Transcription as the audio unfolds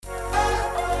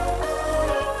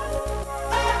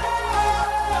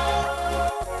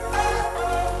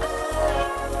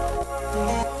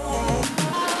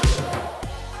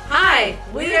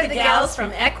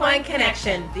from Equine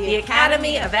Connection, the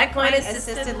Academy of Equine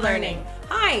Assisted Learning.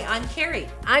 Hi, I'm Carrie.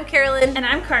 I'm Carolyn. And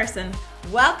I'm Carson.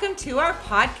 Welcome to our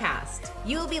podcast.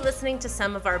 You will be listening to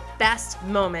some of our best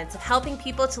moments of helping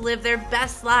people to live their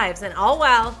best lives, and all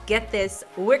while, get this,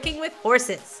 working with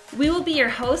horses. We will be your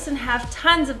hosts and have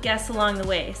tons of guests along the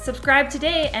way. Subscribe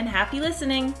today and happy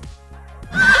listening.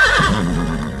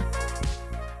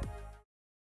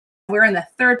 We're in the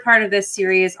third part of this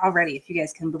series already, if you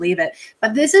guys can believe it.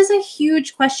 But this is a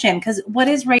huge question, because what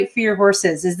is right for your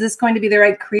horses? Is this going to be the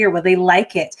right career? Will they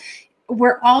like it?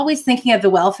 We're always thinking of the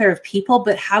welfare of people,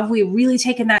 but have we really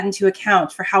taken that into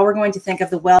account for how we're going to think of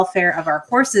the welfare of our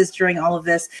horses during all of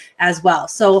this as well?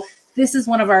 So this is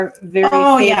one of our very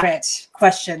favorite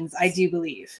questions, I do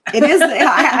believe. It is.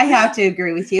 I have to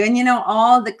agree with you. And, you know,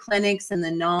 all the clinics and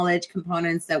the knowledge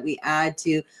components that we add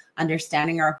to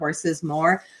understanding our horses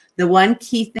more, the one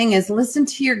key thing is listen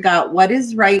to your gut. What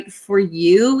is right for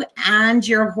you and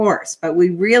your horse? But we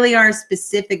really are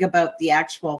specific about the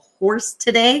actual horse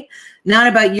today, not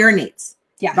about your needs,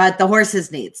 but the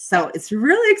horse's needs. So it's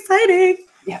really exciting.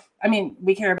 Yeah. I mean,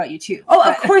 we care about you too. Oh,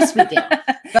 of course we do.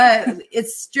 But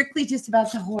it's strictly just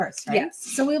about the horse, right? Yes.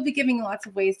 So we'll be giving lots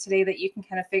of ways today that you can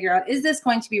kind of figure out, is this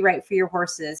going to be right for your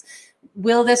horses?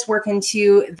 Will this work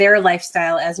into their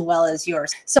lifestyle as well as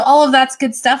yours? So all of that's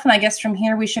good stuff. And I guess from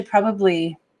here, we should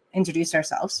probably introduce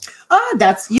ourselves. Oh,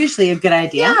 that's usually a good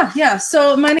idea. Yeah.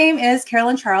 So my name is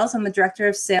Carolyn Charles. I'm the Director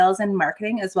of Sales and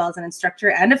Marketing, as well as an instructor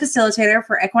and a facilitator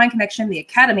for Equine Connection, the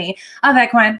Academy of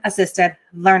Equine Assisted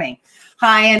Learning.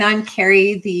 Hi, and I'm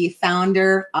Carrie, the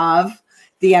founder of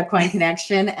the Equine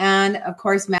Connection, and of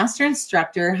course, master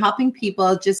instructor, helping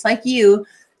people just like you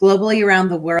globally around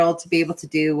the world to be able to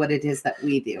do what it is that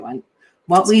we do. And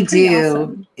what we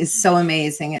do is so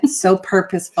amazing. It's so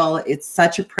purposeful. It's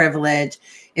such a privilege.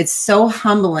 It's so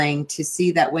humbling to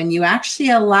see that when you actually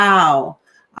allow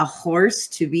a horse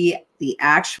to be the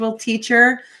actual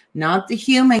teacher, not the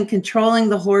human controlling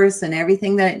the horse and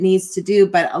everything that it needs to do,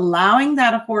 but allowing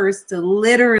that horse to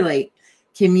literally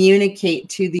communicate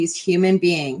to these human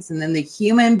beings. And then the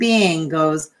human being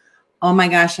goes, oh my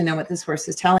gosh, I know what this horse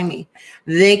is telling me.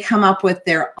 They come up with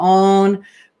their own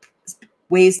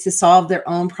ways to solve their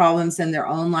own problems in their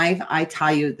own life. I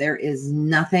tell you, there is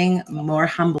nothing more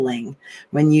humbling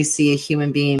when you see a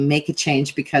human being make a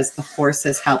change because the horse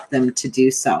has helped them to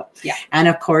do so. Yeah. And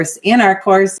of course, in our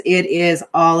course, it is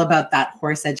all about that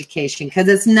horse education, because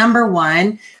it's number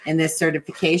one in this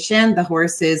certification. The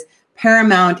horse is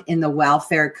paramount in the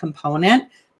welfare component,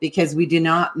 because we do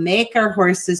not make our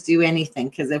horses do anything.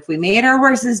 Because if we made our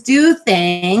horses do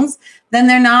things, then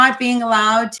they're not being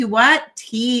allowed to what?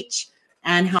 Teach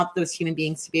and help those human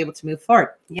beings to be able to move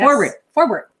forward. Yes.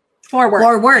 Forward.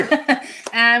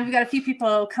 And we've got a few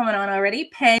people coming on already.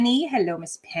 Penny. Hello,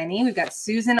 Miss Penny. We've got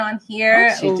Susan on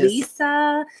here.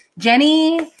 Lisa.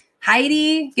 Jenny.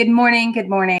 Heidi. Good morning. Good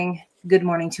morning. Good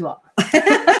morning to all.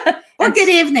 Or good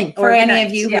evening for any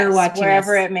of you who are watching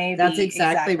wherever us. it may be. That's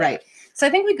exactly right. So I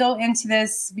think we go into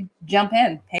this, we jump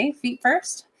in. Okay, feet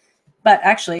first. But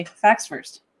actually, facts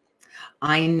first.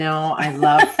 I know. I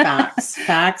love facts.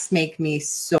 Facts make me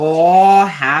so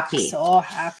happy. So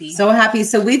happy.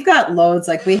 So we've got loads,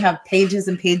 like we have pages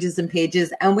and pages and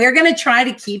pages, and we're going to try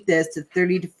to keep this to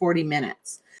 30 to 40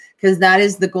 minutes because that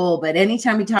is the goal. But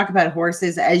anytime we talk about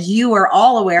horses, as you are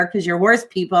all aware, because you're horse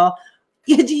people,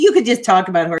 you could just talk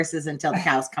about horses until the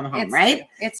cows come home, right?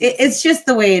 It's just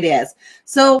the way it is.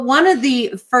 So one of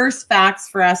the first facts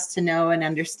for us to know and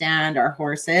understand our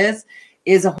horses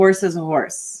is a horse is a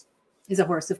horse. Is a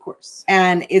horse, of course.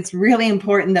 And it's really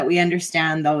important that we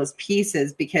understand those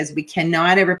pieces, because we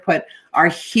cannot ever put our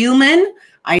human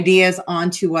ideas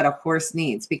onto what a horse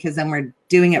needs, because then we're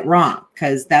doing it wrong,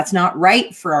 because that's not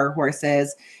right for our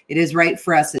horses. It is right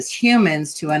for us as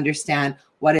humans to understand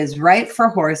what is right for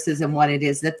horses and what it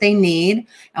is that they need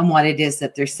and what it is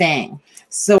that they're saying.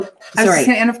 So, sorry.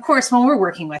 And of course, when we're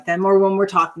working with them or when we're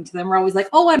talking to them, we're always like,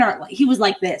 oh, and he was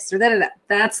like this or da-da-da.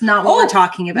 That's not what we're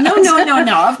talking about. No. Of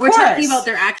we're course. talking about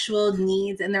their actual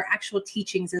needs and their actual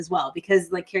teachings as well.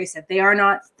 Because like Carrie said, they're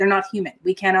not human.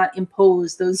 We cannot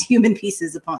impose those human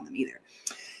pieces upon them either.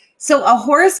 So a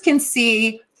horse can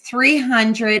see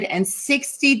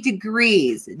 360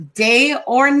 degrees day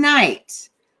or night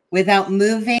without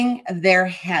moving their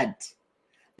head.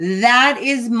 That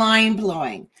is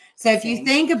mind-blowing. So if you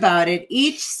think about it,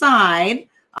 each side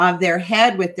of their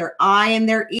head with their eye and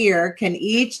their ear can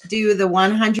each do the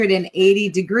 180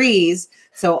 degrees.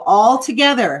 So all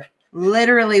together,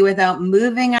 literally without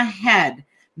moving a head,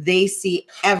 they see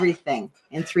everything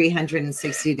in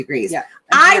 360 degrees. Yeah.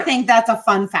 I think that's a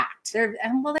fun fact. They're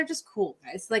just cool,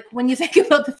 guys. Like when you think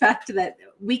about the fact that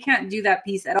we can't do that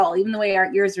piece at all, even the way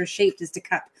our ears are shaped is to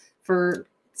cut for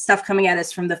stuff coming at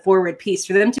us from the forward piece.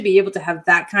 For them to be able to have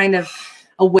that kind of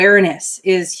awareness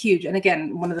is huge. And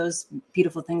again, one of those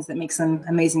beautiful things that makes them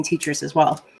amazing teachers as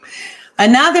well.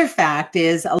 Another fact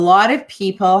is a lot of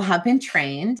people have been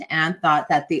trained and thought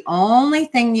that the only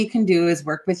thing you can do is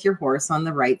work with your horse on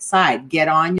the right side. Get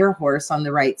on your horse on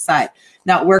the right side,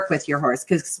 not work with your horse,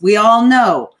 because we all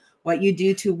know what you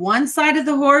do to one side of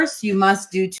the horse, you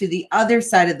must do to the other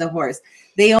side of the horse.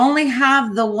 They only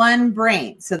have the one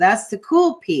brain. So that's the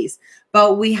cool piece.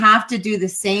 But we have to do the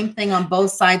same thing on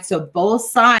both sides. So both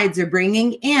sides are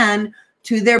bringing in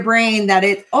to their brain that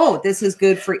this is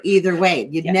good for either way.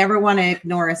 You'd never want to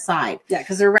ignore a side. Yeah,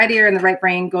 because the right ear and the right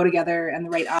brain go together, and the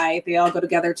right eye, they all go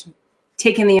together to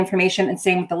take in the information, and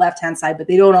same with the left-hand side, but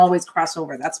they don't always cross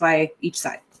over. That's why each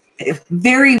side.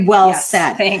 Very well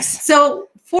said. Thanks. So,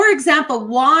 for example,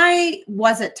 why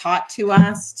was it taught to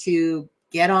us to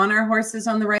get on our horses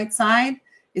on the right side?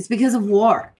 It's because of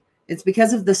war. It's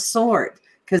because of the sword.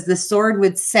 Because the sword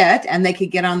would sit and they could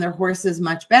get on their horses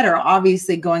much better,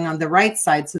 obviously going on the right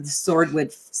side, so the sword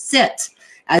would sit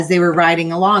as they were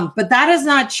riding along. But that is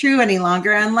not true any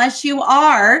longer unless you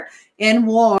are in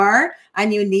war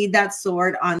and you need that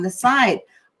sword on the side.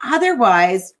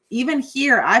 Otherwise, even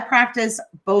here, I practice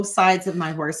both sides of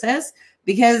my horses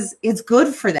because it's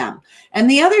good for them. And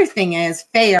the other thing is,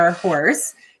 Faye, our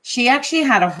horse, she actually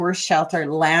had a horse shelter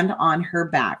land on her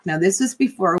back. Now, this was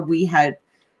before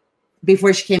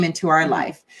she came into our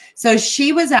life. So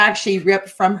she was actually ripped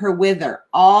from her wither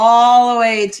all the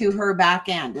way to her back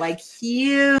end, like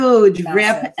huge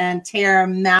rip and tear,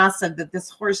 massive, that this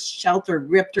horse shelter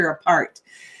ripped her apart.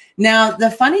 Now,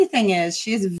 the funny thing is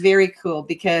she's very cool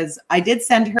because I did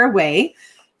send her away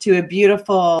to a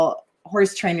beautiful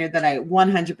horse trainer that I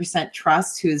 100%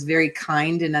 trust, who is very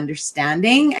kind and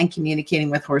understanding and communicating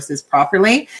with horses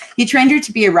properly. He trained her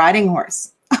to be a riding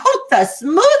horse. Oh, the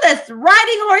smoothest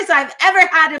riding horse I've ever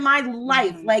had in my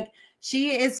life. Like,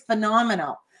 she is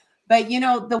phenomenal. But,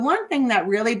 the one thing that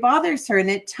really bothers her, and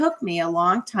it took me a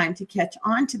long time to catch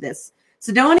on to this.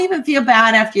 So don't even feel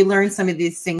bad after you learn some of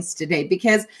these things today,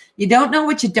 because you don't know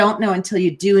what you don't know until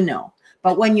you do know.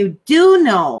 But when you do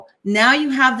know, now you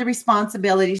have the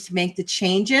responsibility to make the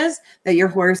changes that your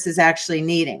horse is actually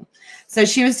needing. So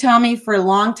she was telling me for a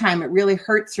long time, it really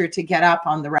hurts her to get up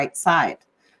on the right side.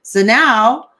 So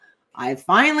now I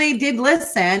finally did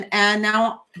listen, and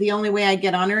now the only way I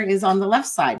get on her is on the left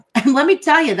side. And let me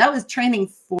tell you, that was training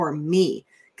for me,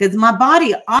 because my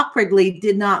body awkwardly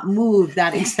did not move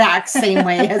that exact same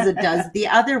way as it does the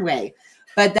other way.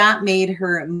 But that made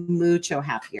her mucho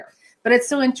happier. But it's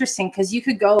so interesting because you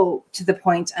could go to the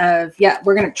point of,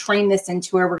 we're going to train this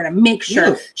into her. We're going to make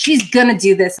sure she's going to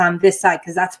do this on this side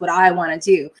because that's what I want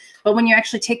to do. But when you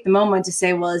actually take the moment to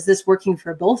say, well, is this working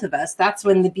for both of us? That's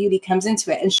when the beauty comes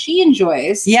into it. And she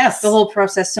enjoys the whole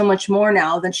process so much more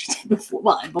now than she did before.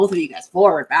 Well, and both of you guys,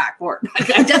 forward, back, forward.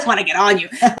 I just want to get on you.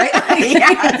 Right?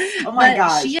 Oh my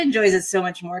gosh. She enjoys it so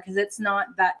much more because it's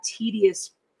not that tedious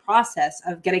process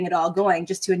of getting it all going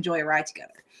just to enjoy a ride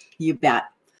together. You bet.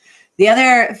 The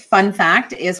other fun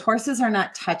fact is horses are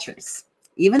not touchers.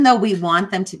 Even though we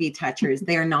want them to be touchers,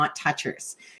 they are not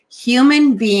touchers.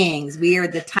 Human beings, we are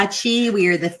the touchy, we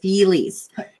are the feelies,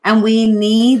 and we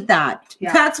need that.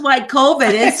 Yeah. That's why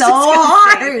COVID is so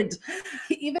hard.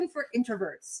 Even for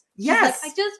introverts. Yes.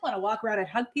 Like, I just want to walk around and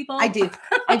hug people. I do.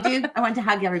 I want to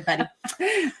hug everybody.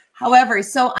 However,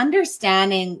 so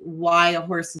understanding why a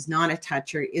horse is not a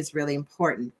toucher is really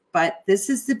important. But this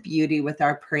is the beauty with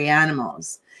our prey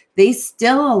animals. They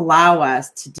still allow us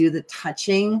to do the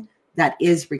touching that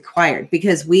is required,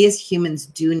 because we as humans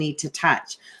do need to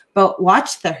touch. But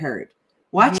watch the herd.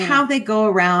 Watch how they go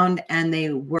around and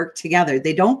they work together.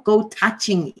 They don't go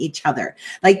touching each other.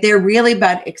 Like, they're really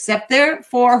bad, except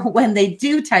for when they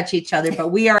do touch each other. But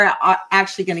we are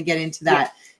actually going to get into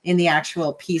that in the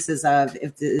actual pieces of,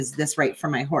 is this right for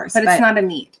my horse? But it's not a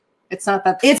need. It's not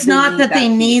that they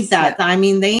need that. I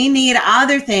mean, they need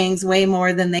other things way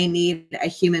more than they need a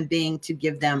human being to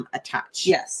give them a touch.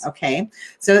 Yes. Okay.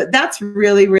 So that's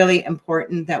really, really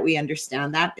important that we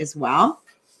understand that as well.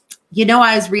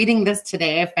 I was reading this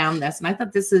today. I found this and I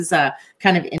thought this is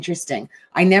kind of interesting.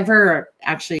 I never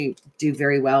actually do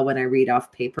very well when I read off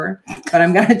paper, but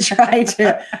I'm going to try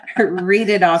to read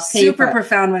it off paper. Super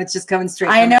profound when it's just coming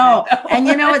straight. I know. And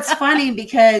it's funny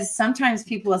because sometimes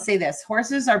people will say this: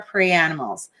 horses are prey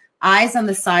animals, eyes on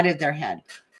the side of their head.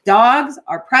 Dogs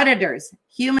are predators.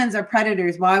 Humans are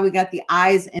predators. Why? We got the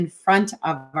eyes in front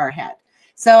of our head.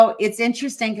 So it's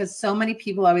interesting because so many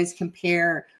people always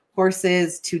compare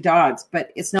horses to dogs,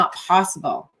 but it's not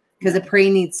possible because a prey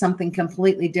needs something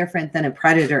completely different than a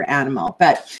predator animal.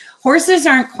 But horses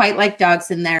aren't quite like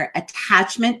dogs in their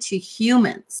attachment to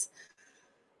humans,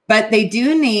 but they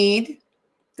do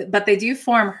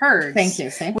form herds. Thank you,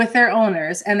 Sam. With their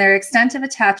owners, and their extent of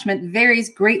attachment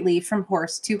varies greatly from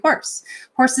horse to horse.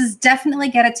 Horses definitely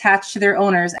get attached to their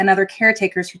owners and other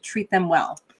caretakers who treat them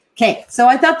well. Okay, so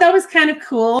I thought that was kind of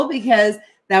cool because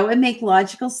that would make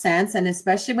logical sense. And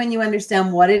especially when you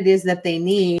understand what it is that they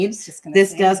need,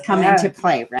 this does come into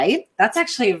play, right? That's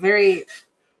actually a very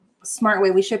smart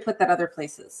way. We should put that other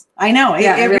places. I know.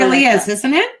 It really is,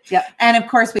 isn't it? Yeah. And of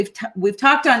course, we've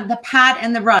talked on the pat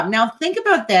and the rub. Now think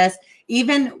about this.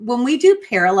 Even when we do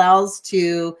parallels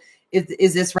to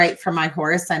is this right for my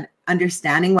horse and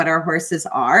understanding what our horses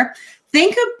are,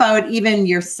 think about even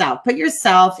yourself. Put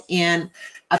yourself in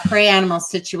a prey animal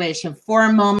situation for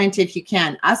a moment if you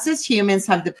can. Us as humans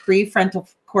have the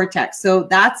prefrontal cortex. So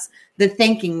that's the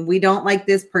thinking. We don't like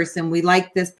this person. We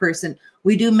like this person.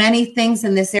 We do many things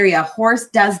in this area. Horse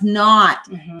does not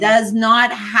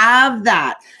have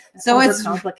that. So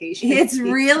it's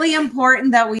really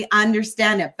important that we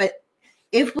understand it. But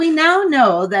if we now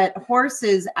know that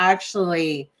horses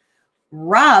actually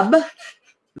rub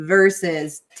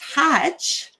versus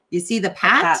touch, you see the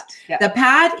pat? The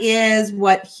pat is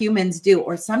what humans do,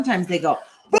 or sometimes they go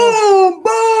boom,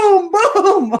 boom,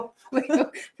 boom.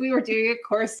 We were doing a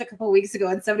course a couple of weeks ago,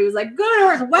 and somebody was like, "Good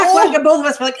horse, whack, whack," and both of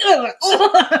us were like,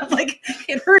 "Oh," like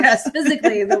it hurt us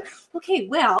physically. And okay,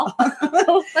 well,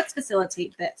 let's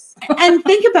facilitate this. And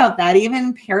think about that,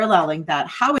 even paralleling that.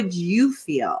 How would you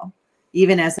feel,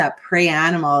 even as a prey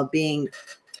animal, being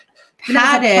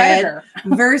patted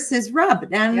versus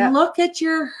rubbed? And look at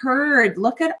your herd.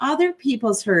 Look at other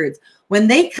people's herds. When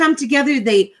they come together,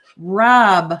 they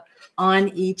rub on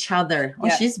each other. Oh,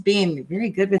 she's being very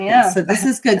good with this. So this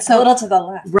is good. So a little to the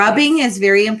left. Rubbing is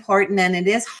very important, and it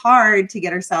is hard to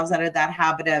get ourselves out of that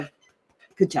habit of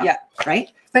good job. Right?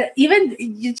 But even,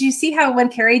 did you see how when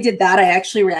Carrie did that, I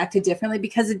actually reacted differently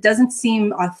because it doesn't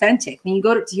seem authentic. When you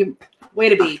go to your way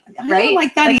to be, right? I don't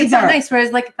like that either. It's not nice.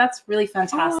 Whereas like, that's really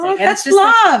fantastic. Oh, and that's it's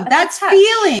just love. That's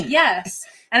feeling. Yes.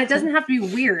 And it doesn't have to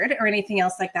be weird or anything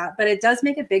else like that, but it does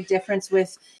make a big difference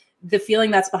with the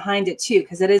feeling that's behind it too,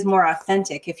 because it is more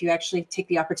authentic if you actually take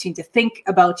the opportunity to think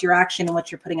about your action and what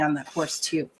you're putting on that horse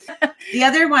too. The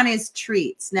other one is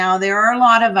treats. Now, there are a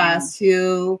lot of us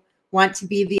who want to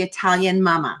be the Italian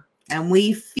mama, and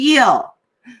we feel,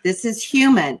 this is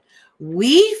human,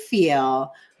 we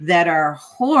feel that our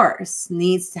horse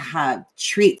needs to have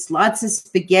treats, lots of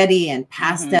spaghetti and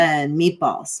pasta and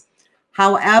meatballs.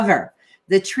 However,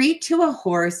 the treat to a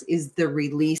horse is the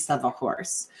release of a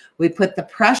horse. We put the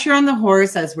pressure on the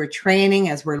horse as we're training,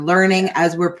 as we're learning,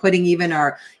 as we're putting even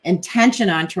our intention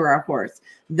onto our horse.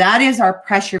 That is our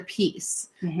pressure piece.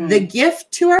 The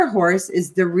gift to our horse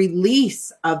is the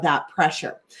release of that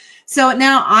pressure. So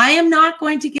now I am not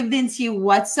going to convince you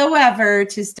whatsoever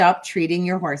to stop treating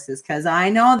your horses, because I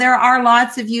know there are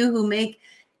lots of you who make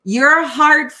your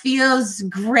heart feels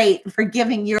great for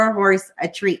giving your horse a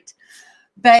treat.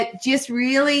 But just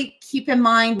really keep in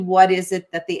mind, what is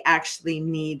it that they actually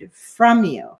need from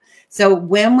you? So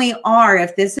when we are,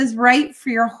 if this is right for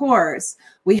your horse,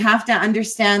 we have to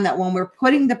understand that when we're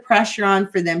putting the pressure on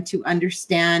for them to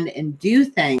understand and do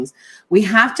things, we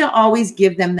have to always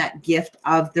give them that gift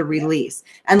of the release,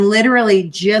 and literally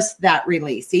just that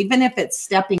release, even if it's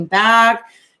stepping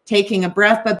back, taking a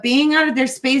breath, but being out of their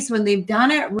space when they've done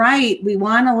it right. We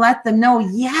want to let them know,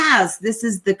 yes, this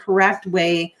is the correct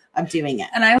way of doing it.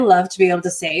 And I love to be able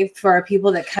to say for our people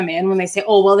that come in, when they say,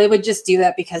 oh, well, they would just do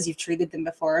that because you've treated them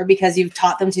before, or because you've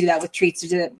taught them to do that with treats, or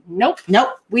do that.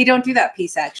 Nope. We don't do that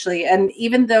piece, actually. And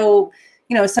even though,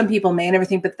 you know, some people may and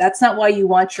everything, but that's not why you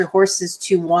want your horses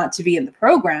to want to be in the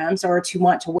programs or to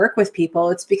want to work with people.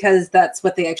 It's because that's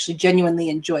what they actually genuinely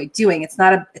enjoy doing. It's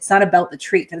not about the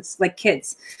treat. And it's like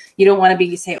kids. You don't want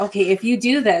to say, okay, if you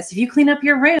do this, if you clean up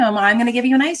your room, I'm going to give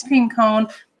you an ice cream cone.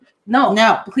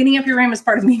 No. Cleaning up your room is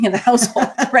part of being in the household,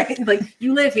 right? Like,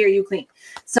 you live here, you clean.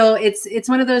 So it's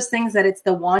one of those things that it's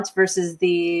the want versus the,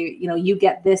 you know, you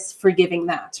get this for giving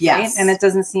that, right? And it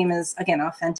doesn't seem as, again,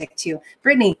 authentic too.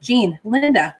 Brittany, Jean,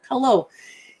 Linda, hello.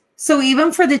 So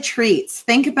even for the treats,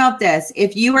 think about this.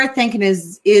 If you are thinking,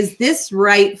 is this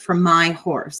right for my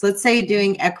horse? Let's say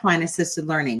doing equine assisted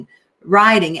learning,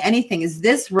 riding, anything. Is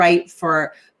this right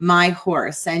for my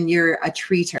horse? And you're a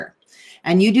treater,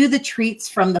 and you do the treats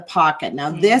from the pocket. Now,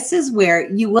 this is where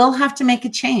you will have to make a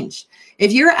change.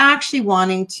 If you're actually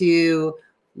wanting to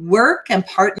work and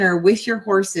partner with your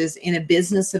horses in a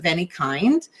business of any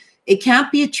kind, It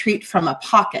can't be a treat from a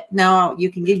pocket. Now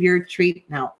you can give your treat.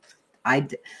 Now,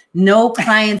 no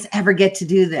clients ever get to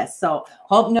do this. So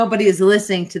hope nobody is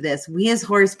listening to this. We as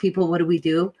horse people, what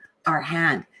do? Our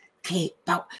hand. Okay,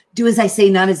 but do as I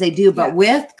say, not as I do. But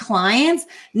with clients,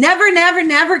 never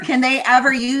can they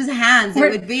ever use hands. It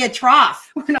would be a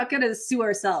trough. We're not going to sue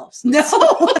ourselves. No. So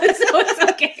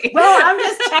it's okay. Well, I'm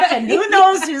just checking. Who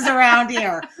knows who's around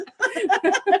here?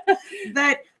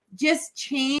 But just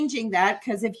changing that,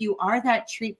 because if you are that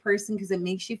treat person, because it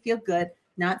makes you feel good,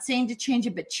 not saying to change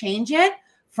it, but change it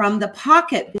from the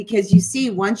pocket, because you see,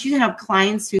 once you have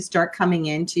clients who start coming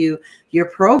into your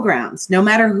programs, no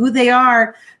matter who they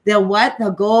are, they'll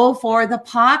go for the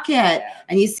pocket. Yeah.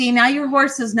 And you see, now your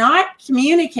horse is not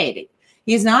communicating.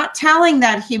 He's not telling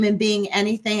that human being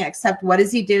anything except what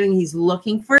is he doing? He's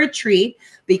looking for a treat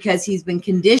because he's been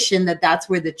conditioned that that's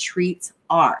where the treats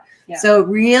are. Yeah. So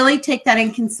really take that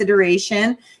in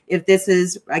consideration. If this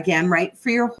is, again, right for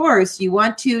your horse, you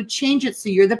want to change it so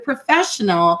you're the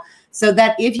professional, so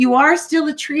that if you are still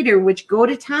a treater, which go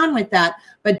to town with that,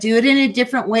 but do it in a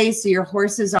different way so your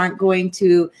horses aren't going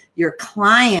to your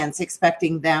clients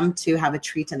expecting them to have a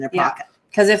treat in their pocket.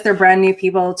 Because if they're brand new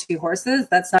people to horses,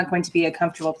 that's not going to be a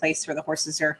comfortable place where the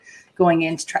horses are going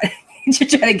in to try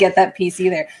to get that piece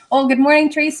either. Oh, good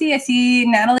morning, Tracy. I see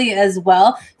Natalie as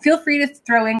well. Feel free to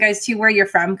throw in, guys, too, where you're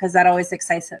from, because that always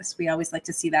excites us. We always like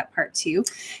to see that part too.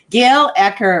 Gail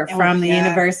Ecker from the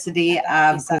University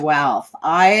of Guelph.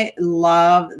 I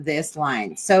love this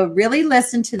line. So really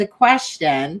listen to the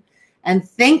question and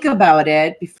think about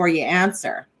it before you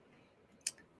answer.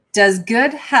 Does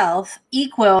good health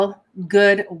equal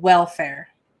good welfare?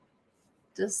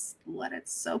 Just let it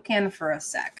soak in for a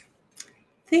sec.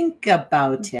 Think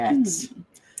about it.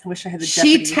 I wish I had the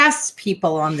Jeopardy. She tests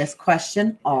people on this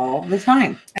question all the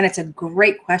time. And it's a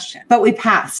great question. But we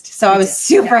passed, so I was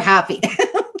super happy.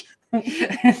 Have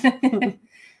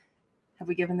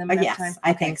we given them enough time?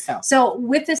 I think so. So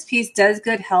with this piece, does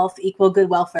good health equal good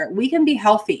welfare? We can be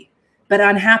healthy but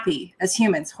unhappy as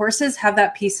humans. Horses have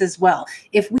that piece as well.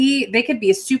 They could be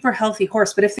a super healthy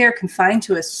horse, but if they're confined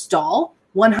to a stall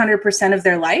 100% of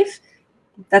their life,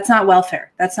 that's not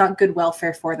welfare. That's not good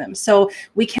welfare for them. So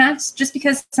we can't, just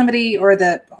because somebody or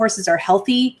the horses are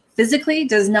healthy physically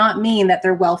does not mean that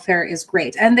their welfare is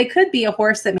great. And they could be a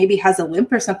horse that maybe has a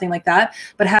limp or something like that,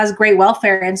 but has great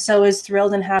welfare and so is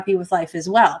thrilled and happy with life as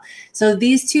well. So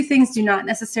these two things do not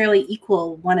necessarily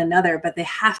equal one another, but they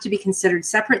have to be considered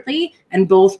separately and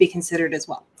both be considered as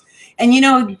well.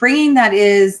 And, bringing that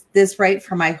is this right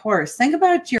for my horse. Think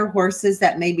about your horses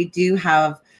that maybe do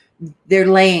have, they're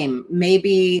lame.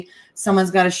 Maybe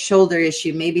someone's got a shoulder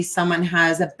issue. Maybe someone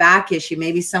has a back issue.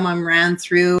 Maybe someone ran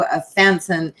through a fence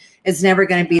and it's never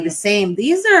going to be the same.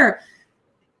 These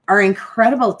are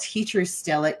incredible teachers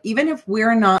still. Even if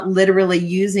we're not literally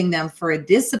using them for a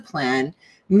discipline,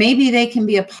 maybe they can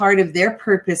be a part of their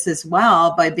purpose as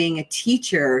well by being a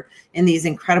teacher in these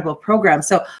incredible programs.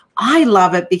 So I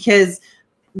love it because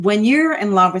when you're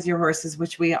in love with your horses,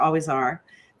 which we always are,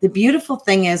 the beautiful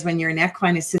thing is when you're in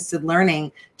equine assisted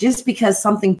learning, just because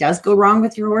something does go wrong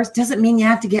with your horse doesn't mean you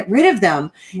have to get rid of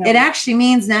them. No. It actually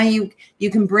means now you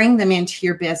can bring them into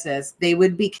your business. They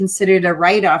would be considered a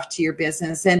write-off to your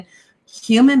business. And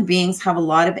human beings have a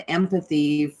lot of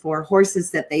empathy for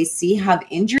horses that they see have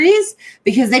injuries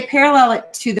because they parallel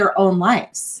it to their own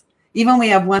lives. Even we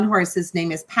have one horse, his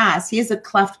name is Pass. He has a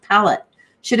cleft palate.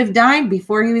 Should have died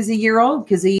before he was a year old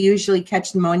because he usually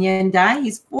catch pneumonia and die.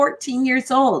 He's 14 years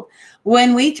old.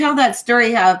 When we tell that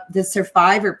story of the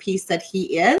survivor piece that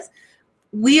he is,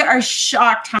 we are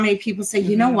shocked how many people say,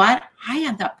 you know what? I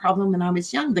had that problem when I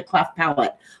was young, the cleft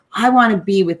palate. I want to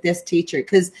be with this teacher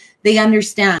because they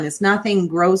understand it's nothing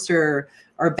gross or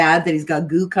bad that he's got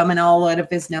goo coming all out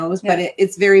of his nose, but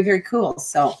it's very, very cool.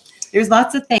 So there's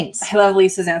lots of things. I love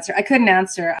Lisa's answer. I couldn't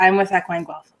answer. I'm with Equine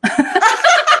Guelph.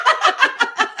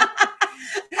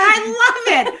 I love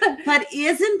it. But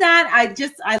isn't that,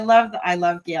 I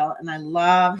love Gail, and I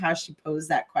love how she posed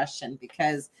that question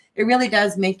because it really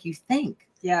does make you think.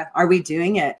 Yeah. Are we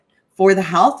doing it for the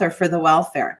health or for the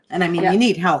welfare? And I mean, you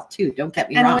need health too. Don't get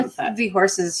me wrong. With the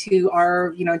horses who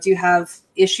are, do have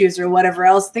issues or whatever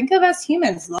else, think of us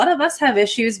humans. A lot of us have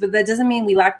issues, but that doesn't mean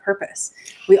we lack purpose.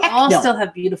 We all still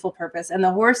have beautiful purpose. And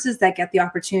the horses that get the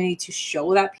opportunity to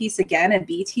show that piece again and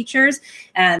be teachers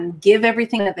and give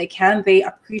everything that they can, they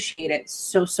appreciate it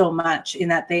so, so much in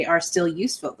that they are still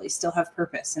useful. They still have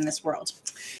purpose in this world.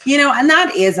 And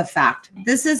that is a fact.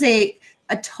 This is a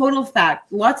total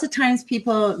fact. Lots of times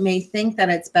people may think that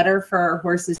it's better for our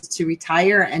horses to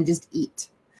retire and just eat.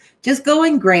 Just go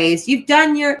and graze. You've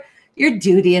done your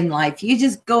duty in life. You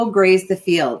just go graze the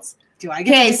fields. Do I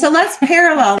get Okay, to do so let's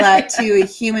parallel that to a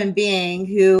human being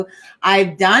who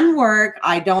I've done work.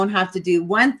 I don't have to do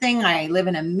one thing. I live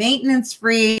in a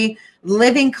maintenance-free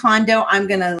living condo. I'm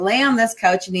going to lay on this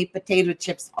couch and eat potato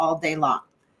chips all day long.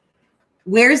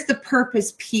 Where's the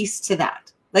purpose piece to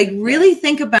that? Like, really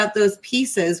think about those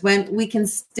pieces when we can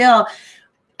still,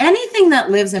 anything that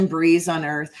lives and breathes on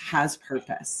earth has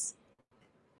purpose.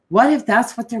 What if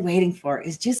that's what they're waiting for,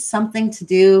 is just something to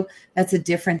do that's a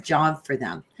different job for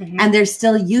them? And they're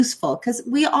still useful, because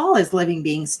we all as living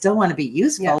beings still want to be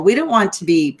useful. Yeah. We don't want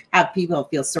to have people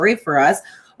feel sorry for us.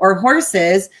 Or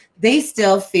horses, they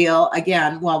still feel,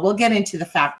 again, well, we'll get into the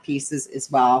fact pieces as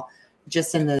well,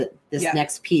 just in this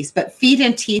next piece. But feet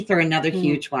and teeth are another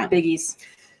huge one. Biggies.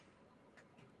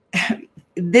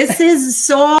 This is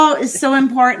so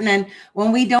important. And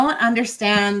when we don't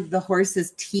understand the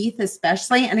horse's teeth,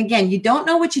 especially, and again, you don't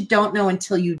know what you don't know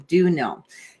until you do know.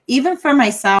 Even for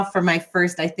myself, for my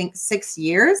first, I think 6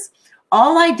 years,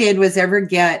 all I did was ever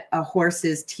get a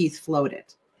horse's teeth floated.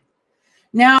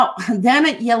 Now,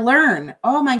 then you learn,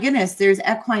 oh my goodness, there's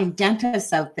equine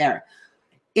dentists out there.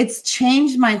 It's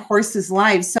changed my horse's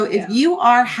life. So if you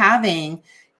are having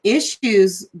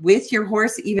issues with your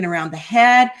horse, even around the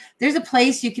head, there's a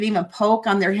place you can even poke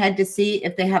on their head to see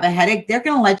if they have a headache. They're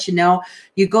going to let you know.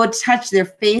 You go touch their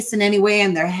face in any way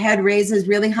and their head raises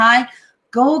really high,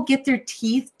 go get their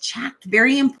teeth checked.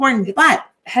 Very important. But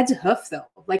Head to hoof, though.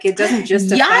 Like, it doesn't just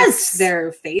affect Yes.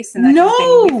 their face and that kind of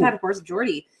thing. We've had horse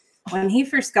Jordy. When he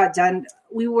first got done,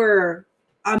 we were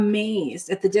amazed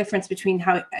at the difference between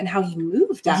how he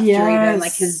moved after. Even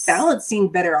like his balance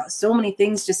seemed better. So many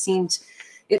things just seemed,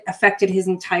 it affected his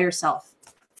entire self,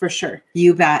 for sure.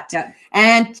 You bet. Yeah.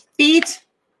 And feet,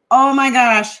 oh my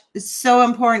gosh, it's so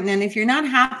important. And if you're not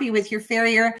happy with your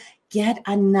farrier, get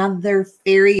another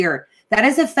farrier. That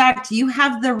is a fact. You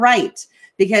have the right,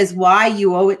 because why?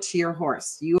 You owe it to your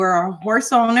horse. You are a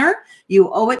horse owner. You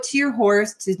owe it to your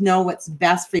horse to know what's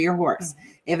best for your horse.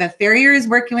 If a farrier is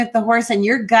working with the horse and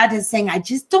your gut is saying, I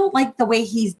just don't like the way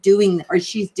he's doing or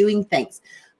she's doing things,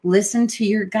 listen to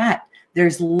your gut.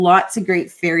 There's lots of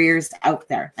great farriers out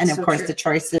there. And of course, true. the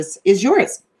choice is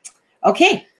yours.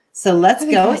 Okay, so let's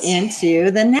go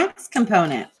into the next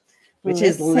component, which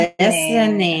is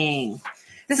listening.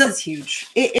 This is huge.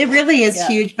 It really is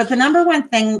huge. But the number one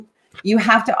thing you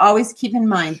have to always keep in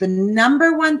mind, the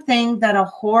number one thing that a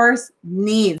horse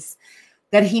needs,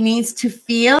 that he needs to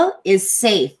feel, is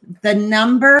safe. The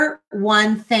number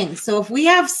one thing. So if we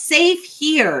have safe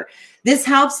here, this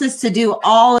helps us to do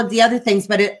all of the other things,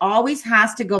 but it always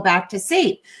has to go back to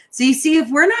safe. So you see, if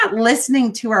we're not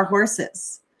listening to our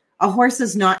horses, a horse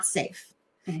is not safe.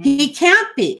 He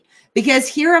can't be, because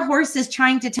here a horse is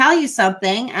trying to tell you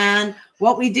something, and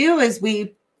what we do is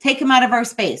we take him out of our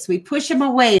space. We push him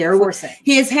away, or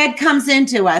his head comes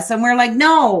into us and we're like,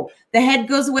 no, the head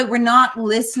goes away. We're not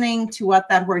listening to what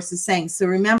that horse is saying. So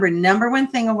remember, number one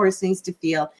thing a horse needs to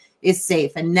feel is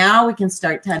safe. And now we can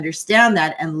start to understand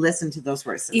that and listen to those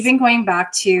horses. Even going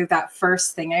back to that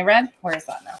first thing I read, where is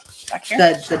that now? Back here?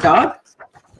 The dog?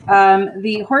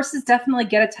 The horses definitely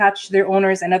get attached to their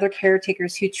owners and other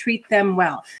caretakers who treat them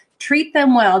well. Treat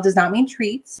them well does not mean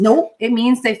treats. Nope. It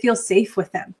means they feel safe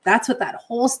with them. That's what that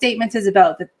whole statement is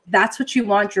about. That's what you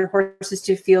want your horses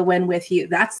to feel when with you.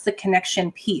 That's the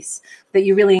connection piece that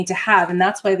you really need to have. And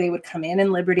that's why they would come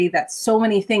in Liberty. That's so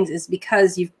many things, is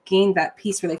because you've gained that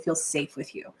piece where they feel safe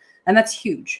with you. And that's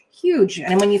huge, huge.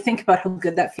 And when you think about how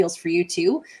good that feels for you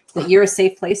too, that you're a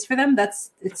safe place for them,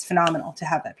 it's phenomenal to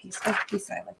have that piece. Oh,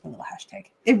 Lisa, I like the little hashtag.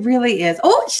 It really is.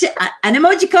 Oh, shit, an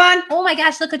emoticon. Oh my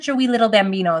gosh, look at your wee little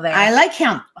Bambino there. I like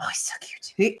him. Oh, he's so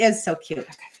cute. He is so cute.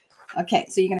 Okay.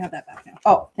 So you can have that back now.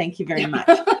 Oh, thank you very much.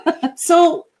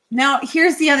 So now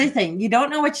here's the other thing. You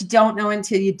don't know what you don't know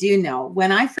until you do know.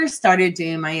 When I first started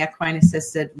doing my equine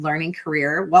assisted learning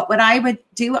career, what I would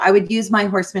do, I would use my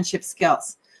horsemanship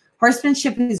skills.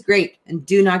 Horsemanship is great, and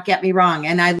do not get me wrong.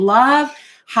 And I love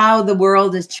how the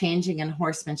world is changing in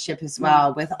horsemanship as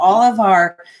well, with all of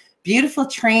our beautiful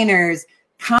trainers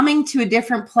coming to a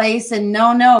different place. And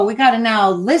no, we got to now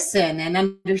listen and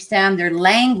understand their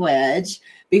language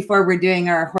before we're doing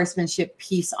our horsemanship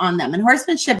piece on them. And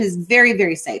horsemanship is very,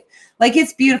 very safe. Like,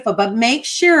 it's beautiful, but make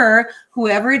sure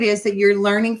whoever it is that you're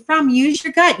learning from, use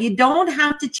your gut. You don't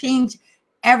have to change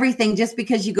everything just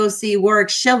because you go see Warwick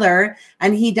Schiller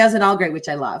and he does it all great, which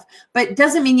I love. But it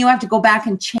doesn't mean you have to go back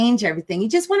and change everything. You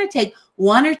just want to take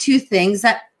one or two things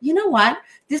that, you know what,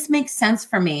 this makes sense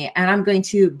for me, and I'm going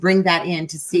to bring that in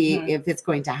to see if it's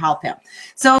going to help him.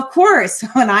 So of course,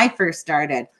 when I first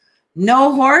started,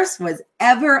 no horse was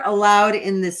ever allowed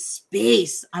in the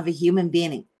space of a human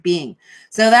being. being.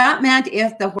 So that meant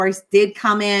if the horse did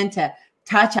come in to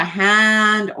touch a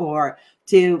hand or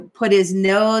to put his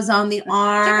nose on the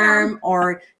arm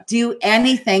or do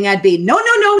anything, I'd be, no,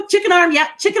 chicken arm. Yeah,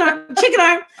 chicken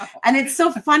arm. And it's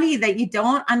so funny that you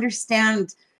don't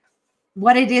understand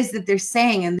what it is that they're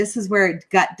saying. And this is where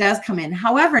gut does come in.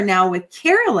 However, now with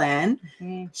Carolyn,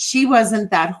 she wasn't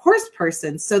that horse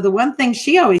person. So the one thing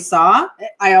she always saw,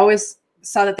 I always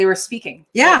saw that they were speaking.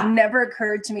 Yeah. It never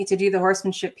occurred to me to do the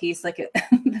horsemanship piece. Like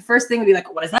the first thing would be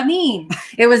like, what does that mean?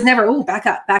 It was never, oh, back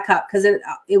up. Because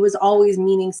it was always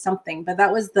meaning something. But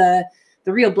that was the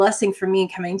real blessing for me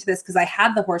coming to this, because I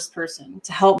had the horse person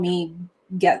to help me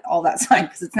get all that signed,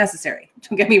 because it's necessary.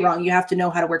 Don't get me wrong. You have to know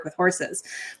how to work with horses.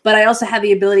 But I also had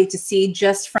the ability to see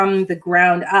just from the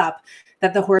ground up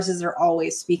that the horses are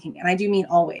always speaking. And I do mean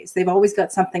always. They've always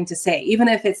got something to say. Even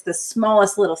if it's the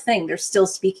smallest little thing, they're still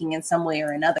speaking in some way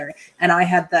or another. And I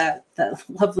had the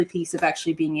lovely piece of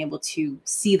actually being able to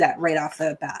see that right off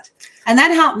the bat. And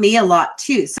that helped me a lot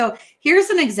too. So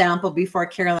here's an example before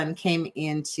Carolyn came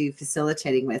into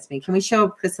facilitating with me. Can we show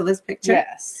Priscilla's picture?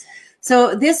 Yes.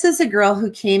 So this is a girl who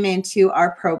came into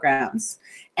our programs.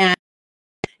 And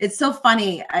it's so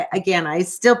funny. I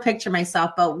still picture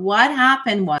myself. But what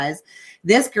happened was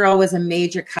this girl was a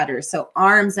major cutter. So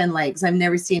arms and legs. I've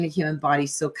never seen a human body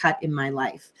so cut in my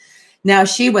life. Now,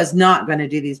 she was not going to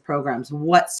do these programs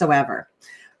whatsoever.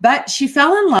 But she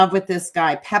fell in love with this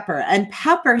guy, Pepper. And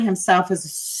Pepper himself is a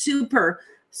super,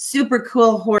 super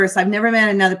cool horse. I've never met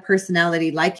another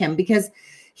personality like him, because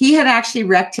he had actually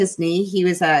wrecked his knee. He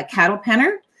was a cattle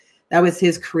penner. That was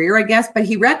his career, I guess. But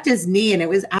he wrecked his knee, and it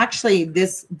was actually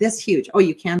this huge. Oh,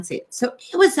 you can see it. So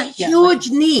it was a huge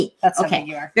knee. That's okay.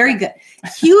 You are. Very good.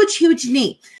 Huge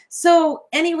knee. So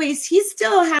anyways, he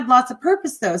still had lots of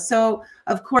purpose, though. So,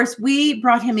 of course, we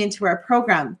brought him into our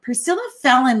program. Priscilla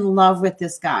fell in love with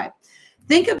this guy.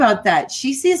 Think about that.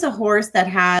 She sees a horse that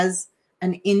has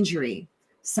an injury,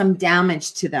 some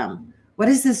damage to them. What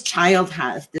does this child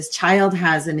have? This child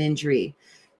has an injury.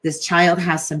 This child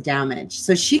has some damage.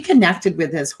 So she connected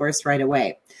with this horse right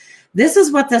away. This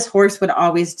is what this horse would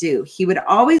always do. He would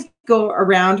always go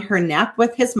around her neck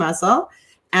with his muzzle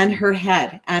and her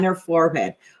head and her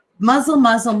forehead. Muzzle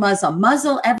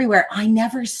everywhere. I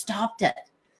never stopped it.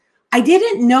 I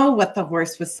didn't know what the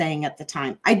horse was saying at the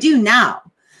time. I do now,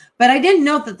 but I didn't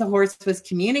know that the horse was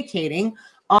communicating.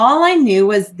 All I knew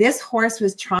was this horse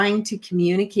was trying to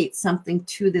communicate something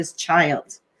to this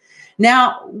child.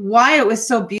 Now, why it was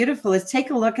so beautiful is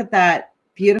take a look at that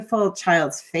beautiful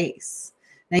child's face.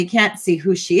 Now, you can't see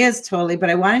who she is totally, but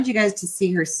I wanted you guys to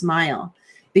see her smile,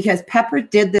 because Pepper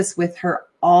did this with her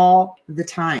all the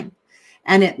time.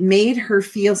 And it made her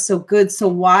feel so good. So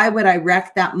why would I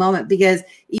wreck that moment? Because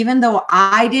even though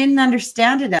I didn't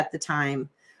understand it at the time,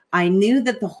 I knew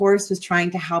that the horse was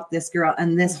trying to help this girl,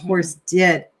 and this horse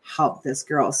did help this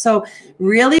girl. So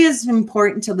really is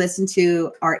important to listen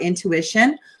to our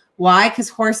intuition. Why? Because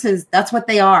horses, that's what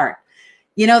they are.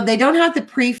 You know, they don't have the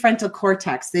prefrontal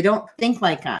cortex. They don't think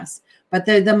like us, but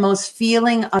they're the most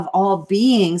feeling of all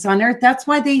beings on earth. That's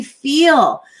why they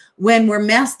feel when we're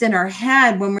messed in our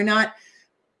head, when we're not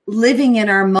living in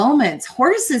our moments.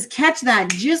 Horses catch that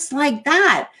just like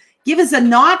that. Give us a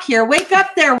knock here. Wake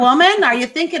up there, woman. Are you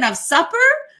thinking of supper?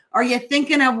 Or are you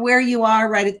thinking of where you are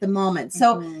right at the moment?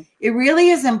 So it really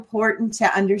is important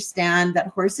to understand that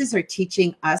horses are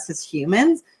teaching us as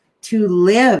humans to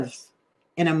live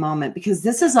in a moment, because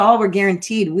this is all we're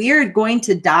guaranteed. We are going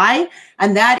to die,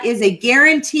 and that is a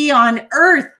guarantee on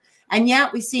earth. And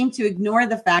yet we seem to ignore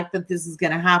the fact that this is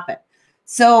going to happen.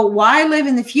 So why live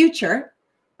in the future,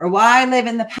 or why live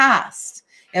in the past?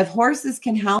 If horses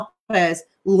can help us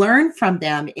learn from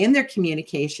them in their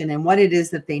communication and what it is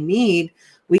that they need,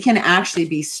 we can actually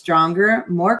be stronger,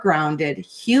 more grounded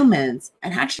humans,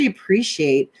 and actually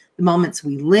appreciate the moments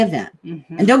we live in.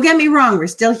 And don't get me wrong, we're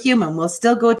still human. We'll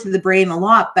still go to the brain a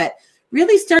lot, but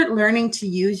really start learning to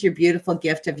use your beautiful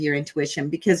gift of your intuition,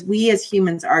 because we as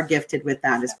humans are gifted with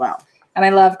that as well. And I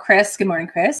love Chris. Good morning,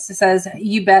 Chris. It says,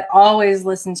 you bet always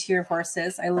listen to your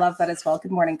horses. I love that as well.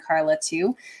 Good morning, Carla,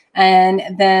 too. And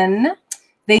then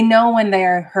they know when they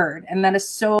are heard. And that is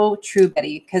so true,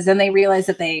 Betty, because then they realize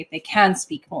that they can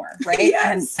speak more, right?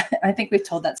 Yes. And I think we've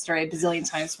told that story a bazillion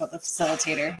times about the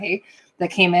facilitator, hey, that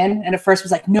came in and at first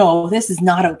was like, no, this is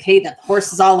not okay. The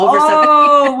horse is all over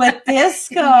something. With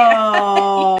Disco.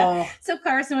 Yeah. So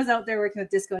Carson was out there working with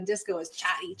Disco, and Disco was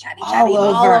chatty all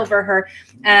over her.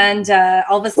 And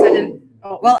all of a sudden,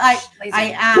 I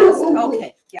asked,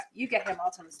 okay. Yeah, you get him.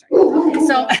 I'll tell the story. Okay,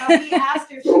 so we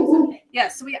asked her if she was okay. Yeah,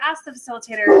 so we asked the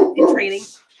facilitator in training,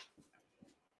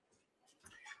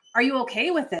 are you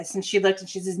okay with this? And she looked and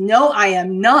she says, no, I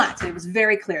am not. It was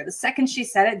very clear. The second she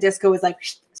said it, Disco was like,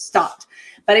 stopped.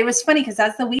 But it was funny because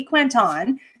as the week went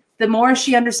on, the more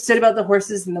she understood about the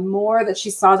horses and the more that she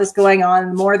saw this going on,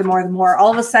 the more,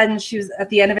 all of a sudden she was at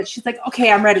the end of it. She's like,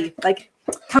 okay, I'm ready. Like,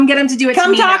 come get him to do it. Come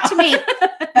to me talk now. to me.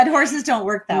 But horses don't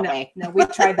work that way. No, we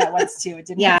tried that once too. It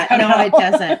didn't. Yeah, work out no, at it all.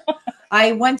 doesn't.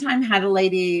 I one time had a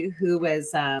lady who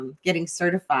was getting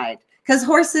certified because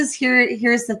horses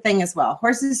here's the thing as well.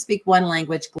 Horses speak one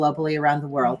language globally around the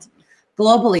world.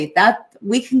 Globally, that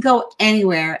we can go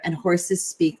anywhere and horses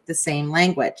speak the same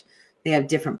language. They have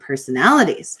different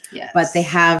personalities, Yes. but they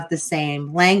have the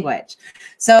same language.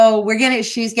 So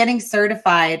she's getting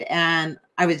certified, and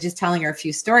I was just telling her a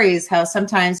few stories how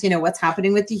sometimes, what's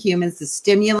happening with the humans, the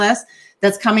stimulus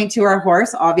that's coming to our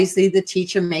horse. Obviously, the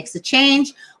teacher makes a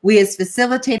change. We as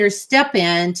facilitators step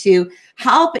in to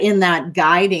help in that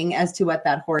guiding as to what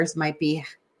that horse might be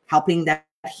helping that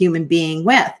human being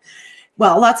with.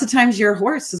 Well, lots of times your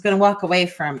horse is going to walk away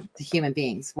from the human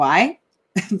beings. Why?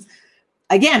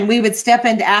 Again, we would step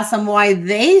in to ask them why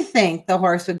they think the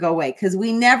horse would go away, because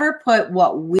we never put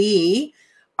what we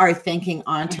are thinking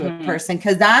onto a person,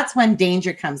 because that's when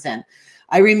danger comes in.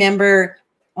 I remember,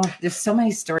 there's so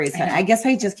many stories. I guess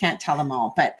I just can't tell them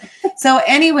all. But so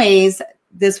anyways,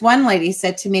 this one lady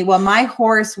said to me, well, my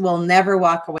horse will never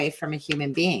walk away from a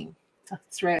human being.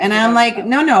 That's right. And I'm like,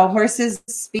 no, horses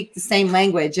speak the same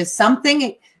language. It's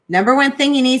something. Number one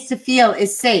thing he needs to feel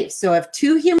is safe. So if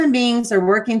two human beings are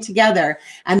working together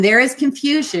and there is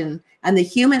confusion and the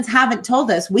humans haven't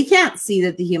told us, we can't see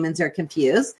that the humans are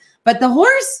confused, but the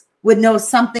horse would know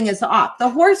something is off. The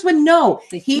horse would know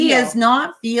he is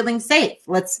not feeling safe.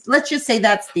 Let's just say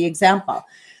that's the example.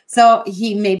 So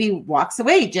he maybe walks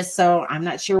away just so I'm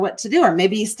not sure what to do. Or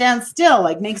maybe he stands still,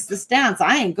 like makes the stance.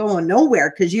 I ain't going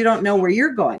nowhere because you don't know where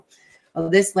you're going. Well,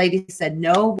 this lady said,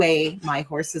 no way my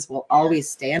horses will always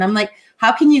stay. And I'm like,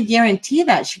 how can you guarantee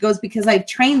that? She goes, because I've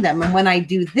trained them. And when I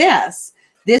do this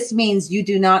means you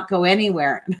do not go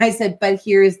anywhere. And I said, but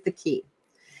here's the key.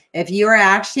 If you are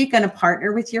actually going to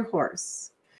partner with your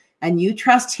horse and you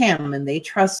trust him and they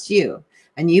trust you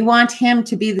and you want him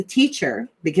to be the teacher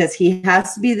because he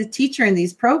has to be the teacher in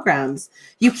these programs,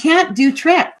 you can't do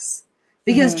tricks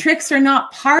because tricks are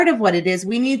not part of what it is.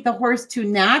 We need the horse to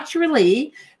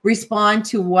naturally respond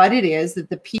to what it is that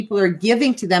the people are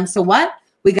giving to them. So what?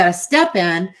 We got to step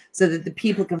in so that the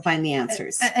people can find the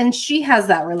answers. And she has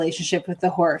that relationship with the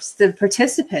horse. The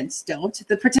participants don't.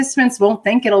 The participants won't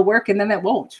think it'll work and then it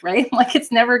won't, right? Like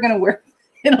it's never going to work.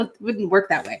 It wouldn't work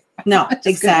that way. No,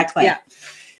 exactly. Yeah.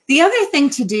 The other thing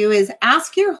to do is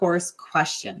ask your horse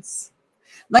questions.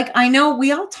 Like, I know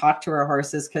we all talk to our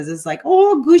horses because it's like,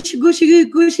 oh,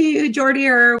 gushy, Jordy,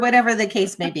 or whatever the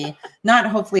case may be. Not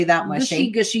hopefully that mushy.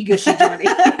 Gushy, Jordy.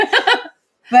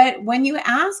 But when you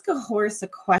ask a horse a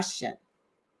question,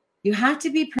 you have to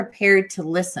be prepared to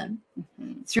listen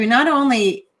through not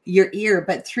only your ear,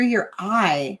 but through your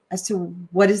eye as to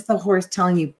what is the horse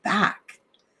telling you back.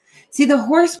 See, the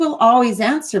horse will always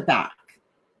answer back,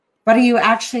 but are you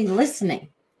actually listening?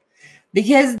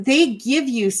 Because they give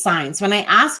you signs. When I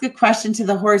ask a question to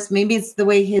the horse, maybe it's the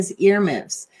way his ear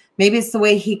moves. Maybe it's the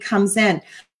way he comes in.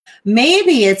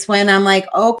 Maybe it's when I'm like,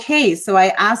 okay, so I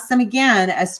ask them again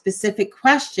a specific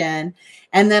question.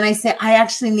 And then I say, I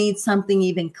actually need something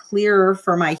even clearer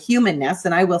for my humanness.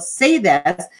 And I will say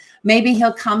this. Maybe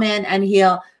he'll come in and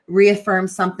he'll reaffirm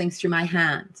something through my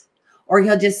hand. Or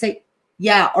he'll just say,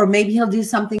 yeah, or maybe he'll do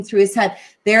something through his head.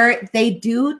 They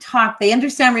do talk. They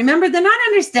understand. Remember, they're not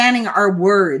understanding our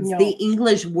words, the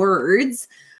English words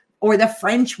or the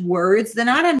French words. They're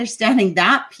not understanding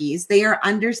that piece. They are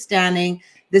understanding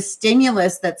the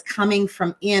stimulus that's coming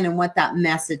from in and what that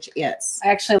message is. I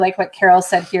actually like what Carol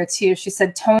said here too. She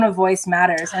said tone of voice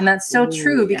matters. And that's so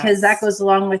true because that goes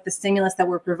along with the stimulus that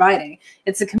we're providing.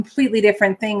 It's a completely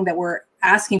different thing that we're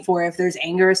asking for if there's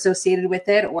anger associated with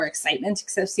it or excitement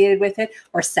associated with it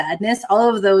or sadness.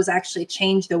 All of those actually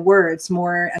change the words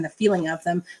more and the feeling of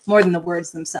them more than the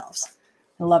words themselves.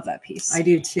 I love that piece. I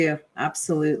do too.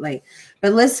 Absolutely.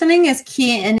 But listening is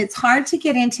key, and it's hard to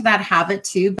get into that habit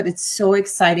too, but it's so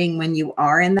exciting when you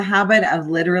are in the habit of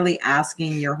literally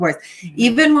asking your horse.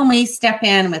 Even when we step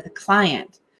in with a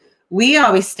client, we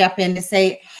always step in to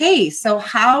say, hey, so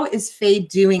how is Faye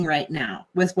doing right now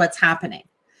with what's happening?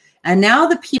 And now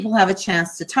the people have a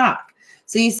chance to talk.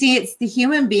 So you see, it's the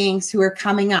human beings who are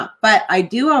coming up. But I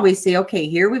do always say, okay,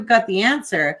 here we've got the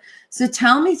answer. So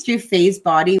tell me through Faye's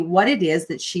body what it is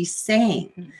that she's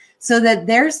saying so that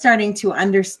they're starting to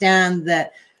understand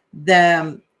that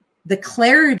the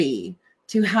clarity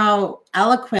to how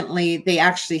eloquently they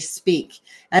actually speak.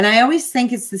 And I always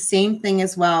think it's the same thing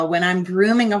as well when I'm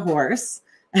grooming a horse.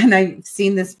 And I've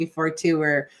seen this before too,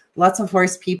 where lots of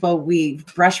horse people, we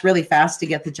brush really fast to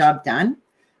get the job done,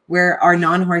 where our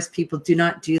non-horse people do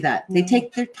not do that. They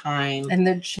take their time. And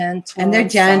they're gentle. And they're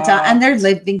gentle and they're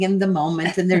living in the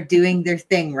moment and they're doing their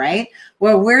thing, right?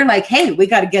 Well, we're like, hey, we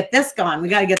got to get this gone. We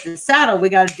got to get this saddle. We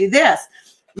got to do this.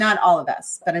 Not all of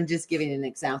us, but I'm just giving an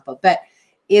example. But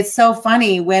it's so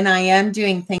funny when I am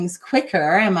doing things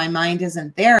quicker and my mind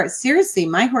isn't there. Seriously,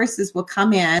 my horses will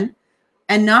come in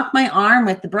and knock my arm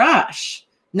with the brush,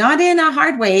 not in a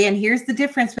hard way. And here's the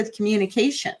difference with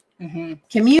communication. Mm-hmm.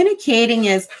 Communicating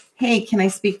is, hey, can I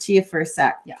speak to you for a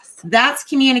sec? Yes. That's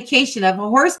communication. If a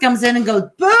horse comes in and goes,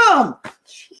 boom,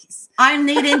 jeez, I'm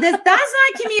needing this. That's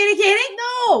not communicating.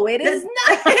 No, it is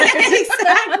not.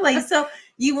 Exactly. So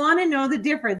you want to know the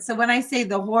difference. So when I say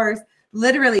the horse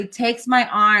literally takes my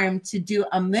arm to do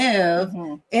a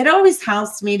move, it always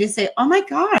helps me to say, oh my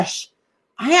gosh,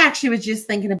 I actually was just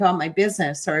thinking about my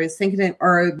business, or I was thinking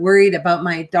or worried about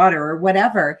my daughter or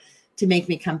whatever, to make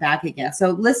me come back again. So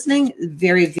listening,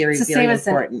 very, very, very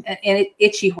important. An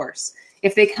itchy horse.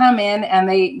 If they come in and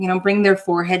they, bring their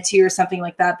forehead to you or something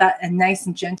like that, and nice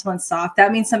and gentle and soft,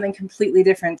 that means something completely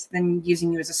different than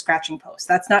using you as a scratching post.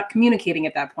 That's not communicating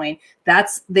at that point.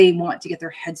 They want to get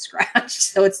their head scratched.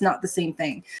 So it's not the same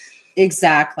thing.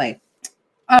 Exactly.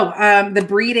 Oh, the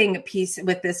breeding piece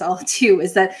with this all too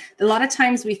is that a lot of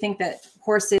times we think that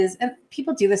horses, and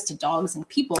people do this to dogs and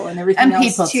people and everything else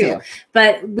people too,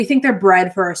 but we think they're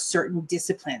bred for a certain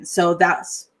discipline. So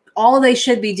that's all they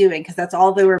should be doing because that's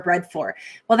all they were bred for.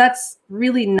 Well, that's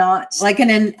really not like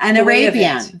an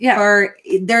Arabian. Yeah. Or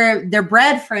they're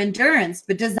bred for endurance,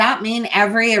 but does that mean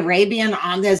every Arabian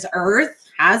on this earth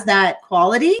has that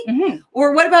quality? Mm-hmm.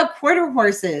 Or what about quarter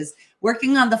horses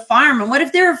working on the farm? And what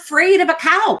if they're afraid of a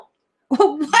cow?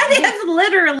 What if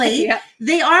literally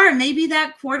they are? Maybe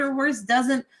that quarter horse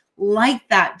doesn't like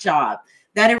that job.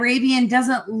 That Arabian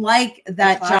doesn't like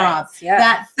that job. Yeah.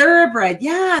 That thoroughbred,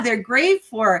 they're great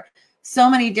for so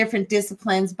many different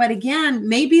disciplines. But again,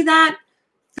 maybe that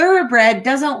thoroughbred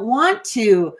doesn't want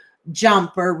to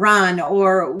jump or run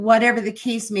or whatever the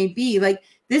case may be. Like,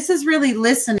 this is really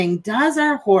listening. Does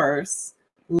our horse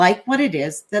like what it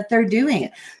is that they're doing?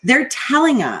 They're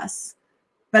telling us,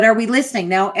 but are we listening?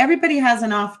 Now, everybody has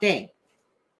an off day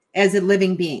as a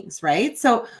living beings, right?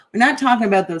 So we're not talking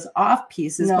about those off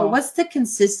pieces, but what's the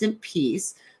consistent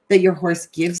piece that your horse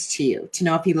gives to you to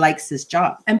know if he likes his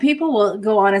job? And people will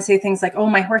go on and say things like, oh,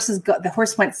 the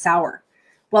horse went sour.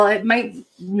 Well, it might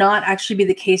not actually be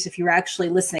the case if you're actually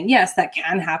listening. Yes, that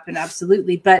can happen,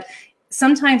 absolutely. But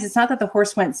sometimes it's not that the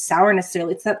horse went sour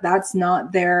necessarily. It's that that's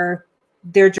not their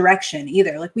direction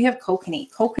either. Like, we have Kokanee.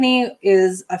 Kokanee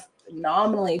is a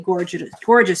phenomenally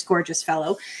gorgeous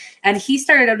fellow, and he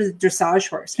started out as a dressage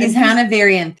horse. He's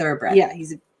Hanoverian thoroughbred. Yeah,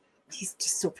 he's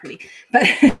just so pretty, but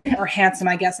or handsome,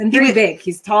 I guess, and very big.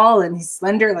 He's tall and he's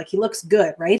slender. Like, he looks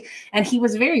good, right? And he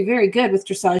was very, very good with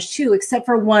dressage too, except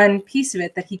for one piece of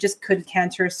it, that he just couldn't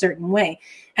canter a certain way.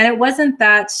 And it wasn't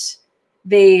that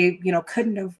they,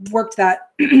 couldn't have worked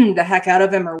that the heck out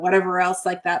of him or whatever else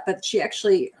like that. But she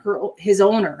actually, his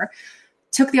owner,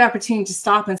 took the opportunity to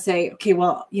stop and say, okay,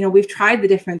 well, we've tried the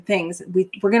different things.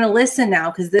 We're going to listen now,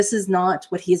 because this is not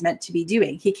what he's meant to be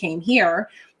doing. He came here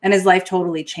and his life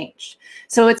totally changed.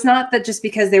 So it's not that just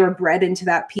because they were bred into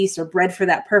that piece or bred for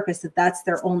that purpose, that that's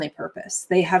their only purpose.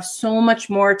 They have so much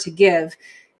more to give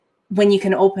when you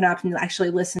can open up and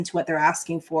actually listen to what they're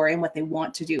asking for and what they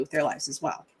want to do with their lives as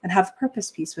well, and have the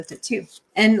purpose piece with it too.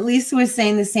 And Lisa was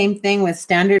saying the same thing with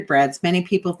standard breds. Many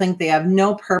people think they have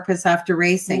no purpose after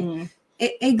racing.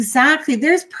 Exactly.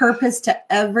 There's purpose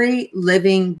to every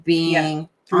living being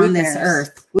on this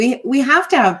earth. We have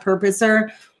to have purpose,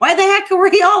 or why the heck are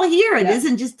we all here? It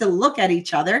isn't just to look at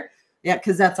each other. Yeah,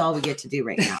 because that's all we get to do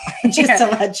right now. Just to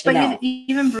let you know. But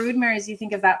even broodmares, you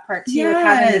think of that part too, of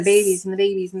having the babies and the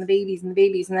babies and the babies and the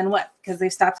babies, and then what? Because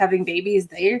they've stopped having babies,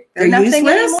 they're nothing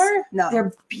useless anymore. No,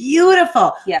 they're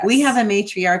beautiful. Yes. We have a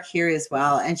matriarch here as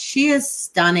well, and she is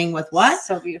stunning with what?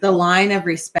 So beautiful. The line of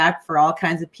respect for all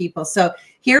kinds of people. So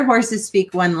here, horses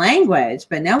speak one language,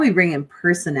 but now we bring in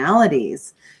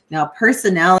personalities. Now,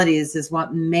 personalities is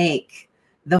what make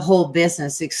the whole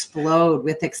business explode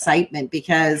with excitement,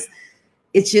 because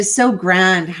it's just so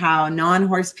grand how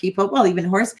non-horse people, well, even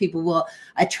horse people, will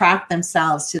attract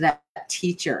themselves to that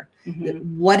teacher,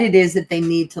 what it is that they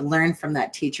need to learn from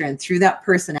that teacher. And through that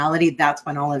personality, that's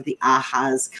when all of the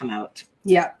ahas come out.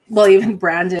 Yeah. Well, even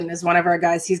Brandon is one of our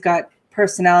guys. He's got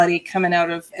personality coming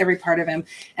out of every part of him.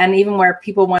 And even where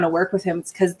people want to work with him,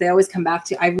 it's because they always come back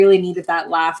to, I really needed that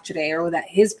laugh today, or that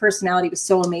his personality was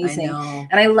so amazing.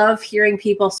 And I love hearing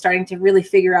people starting to really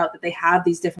figure out that they have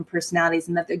these different personalities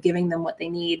and that they're giving them what they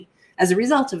need as a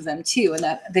result of them too, and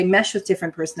that they mesh with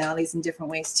different personalities in different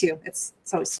ways too. It's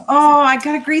always so amazing. Oh, I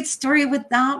got a great story with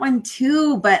that one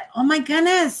too, but oh my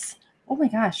goodness. Oh my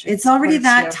gosh. It's already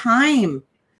that time.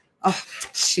 Oh,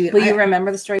 shoot. Will you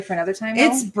remember the story for another time?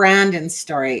 It's Brandon's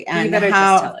story, and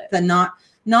how the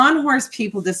non-horse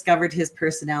people discovered his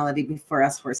personality before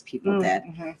us horse people did.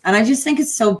 And I just think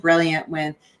it's so brilliant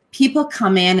when people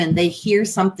come in and they hear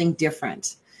something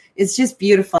different. It's just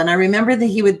beautiful. And I remember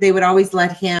that they would always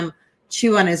let him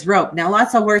chew on his rope. Now,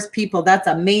 lots of horse people, that's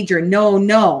a major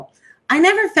no. I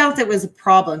never felt it was a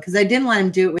problem because I didn't let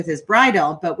him do it with his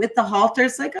bridle, but with the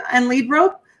halters and lead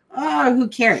rope, oh, who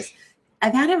cares?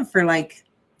 I've had him for like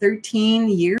 13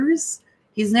 years.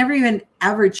 He's never even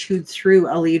ever chewed through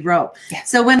a lead rope. Yeah.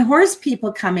 So when horse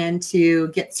people come in to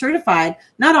get certified,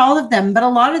 not all of them, but a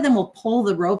lot of them will pull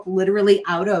the rope literally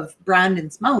out of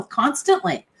Brandon's mouth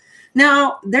constantly.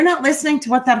 Now, they're not listening to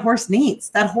what that horse needs.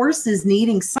 That horse is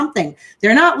needing something.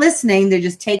 They're not listening. They're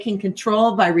just taking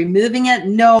control by removing it.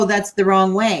 No, that's the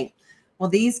wrong way. Well,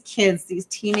 these kids, these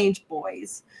teenage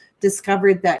boys,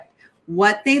 discovered that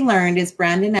what they learned is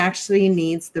Brandon actually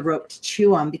needs the rope to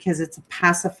chew on because it's a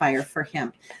pacifier for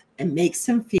him. It makes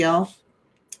him feel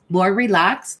more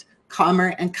relaxed,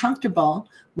 calmer, and comfortable.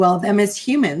 Well, them as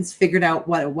humans figured out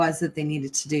what it was that they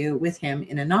needed to do with him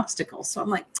in an obstacle. So I'm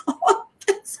like, oh,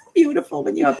 it's so beautiful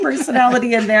when you have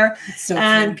personality in there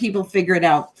and people figure it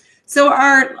out. So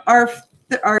our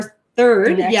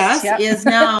third, is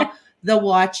now the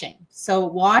watching. So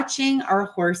watching our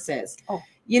horses. Oh.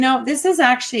 You know, this is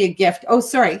actually a gift. Oh,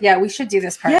 sorry. Yeah, we should do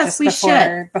this part. Yes, we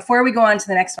should. Before we go on to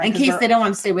the next one. In case they don't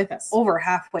want to stay with us. Over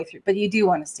halfway through, but you do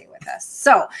want to stay with us.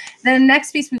 So the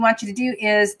next piece we want you to do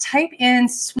is type in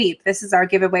sweep. This is our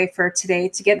giveaway for today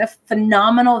to get a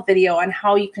phenomenal video on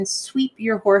how you can sweep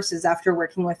your horses after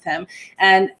working with them.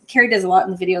 And Carrie does a lot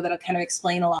in the video that'll kind of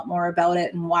explain a lot more about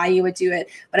it and why you would do it.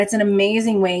 But it's an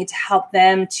amazing way to help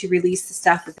them to release the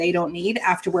stuff that they don't need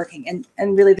after working.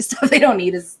 And really the stuff they don't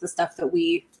need is the stuff that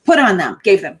we put on them,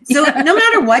 gave them. So no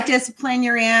matter what discipline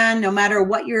you're in, no matter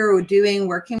what you're doing,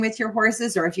 working with your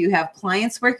horses, or if you have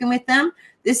clients working with them,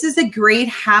 this is a great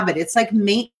habit. It's like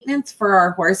maintenance for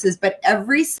our horses. But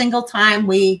every single time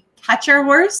we touch our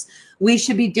horse, we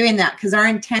should be doing that because our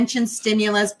intention,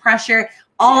 stimulus, pressure,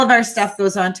 all of our stuff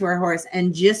goes onto our horse.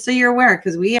 And just so you're aware,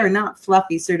 because we are not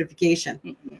Fluffy certification.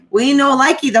 We know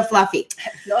likey the Fluffy.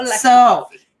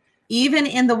 Even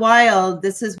in the wild,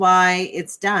 this is why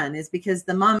it's done, is because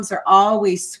the moms are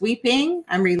always sweeping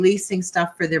and releasing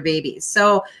stuff for their babies.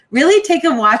 So really take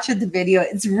a watch of the video.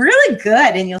 It's really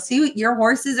good. And you'll see your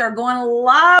horses are going to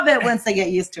love it once they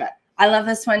get used to it. I love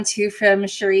this one too from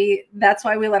Cherie. That's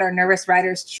why we let our nervous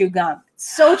riders chew gum.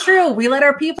 So true. We let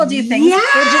our people do things,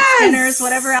 fidget spinners,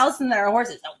 whatever else, and our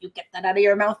horses. Oh, you get that out of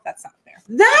your mouth. That's not fair.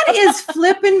 That is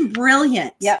flippin'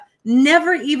 brilliant. Yep.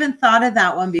 Never even thought of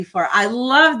that one before. I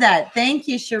love that. Thank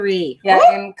you, Cherie. Yeah,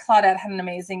 and Claudette had an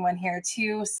amazing one here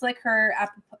too. Slick her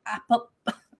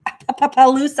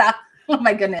Appaloosa. Oh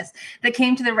my goodness. That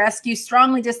came to the rescue,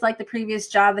 strongly disliked the previous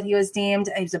job that he was deemed.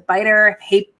 He was a biter,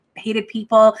 hated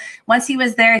people. Once he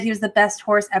was there, he was the best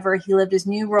horse ever. He lived his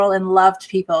new role and loved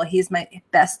people. He's my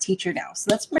best teacher now. So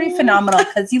that's pretty phenomenal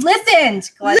because you listened,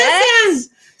 Claudette.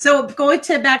 Listen. So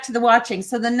back to the watching.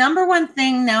 So the number one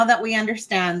thing, now that we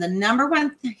understand, the number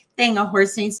one thing a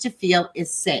horse needs to feel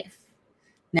is safe.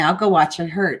 Now go watch a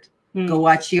herd. Go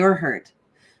watch your herd.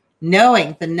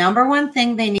 Knowing the number one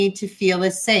thing they need to feel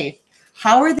is safe.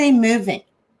 How are they moving?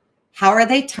 How are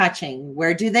they touching?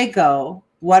 Where do they go?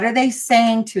 What are they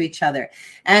saying to each other?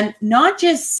 And not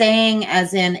just saying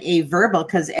as in a verbal,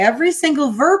 because every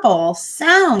single verbal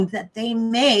sound that they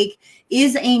make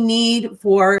is a need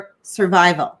for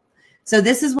survival. So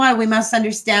this is why we must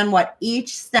understand what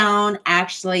each sound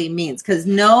actually means, because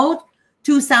no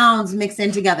two sounds mix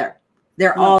in together.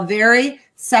 They're all very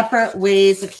separate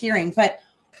ways of hearing. But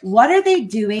what are they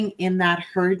doing in that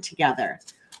herd together?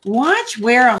 Watch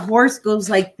where a horse goes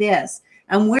like this.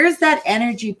 And where's that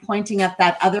energy pointing at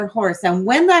that other horse? And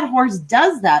when that horse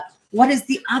does that, what does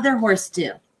the other horse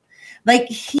do? Like,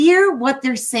 hear what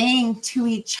they're saying to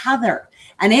each other.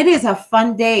 And it is a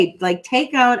fun day. Like,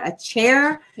 take out a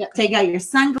chair, take out your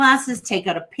sunglasses, take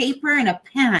out a paper and a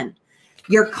pen,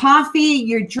 your coffee,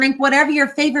 your drink, whatever your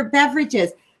favorite beverage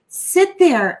is. Sit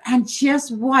there and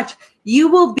just watch.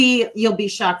 You'll be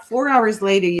shocked. 4 hours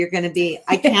later, you're going to be,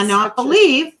 I cannot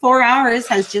believe 4 hours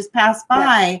has just passed by.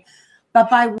 Yeah. But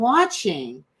by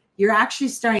watching, you're actually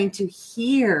starting to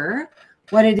hear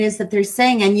what it is that they're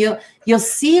saying. And you'll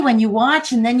see when you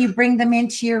watch and then you bring them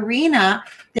into your arena,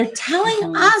 they're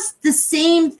telling us the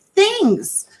same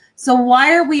things. So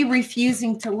why are we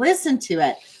refusing to listen to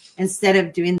it instead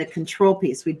of doing the control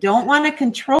piece? We don't want to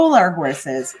control our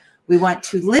horses. We want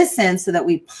to listen so that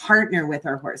we partner with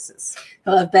our horses.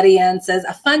 I love Betty Ann says,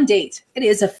 a fun date. It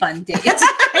is a fun date.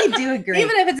 I do agree.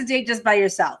 Even if it's a date just by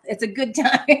yourself, it's a good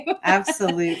time.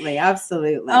 Absolutely.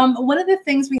 Absolutely. One of the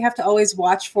things we have to always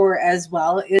watch for as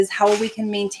well is how we can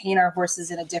maintain our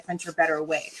horses in a different or better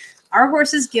way. Our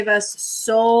horses give us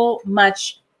so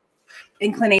much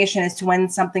inclination as to when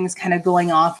something's kind of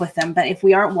going off with them. But if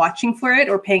we aren't watching for it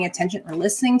or paying attention or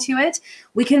listening to it,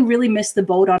 we can really miss the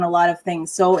boat on a lot of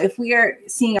things. So if we are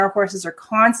seeing our horses are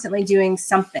constantly doing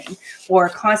something or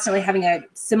constantly having a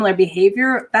similar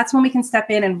behavior, that's when we can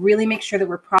step in and really make sure that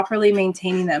we're properly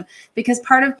maintaining them. Because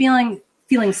part of feeling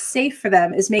safe for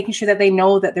them is making sure that they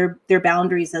know that their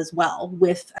boundaries as well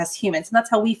with us humans. And that's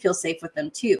how we feel safe with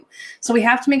them too. So we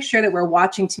have to make sure that we're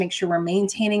watching to make sure we're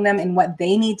maintaining them in what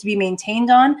they need to be maintained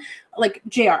on. Like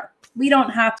JR, we don't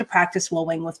have to practice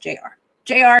wooing with JR.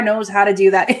 JR knows how to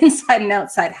do that inside and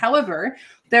outside. However,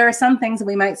 there are some things that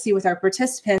we might see with our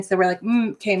participants that we're like,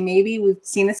 okay, maybe we've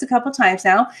seen this a couple times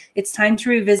now. It's time to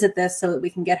revisit this so that we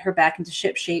can get her back into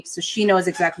ship shape so she knows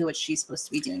exactly what she's supposed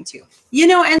to be doing too. You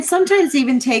know, and sometimes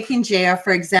even taking JR,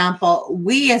 for example,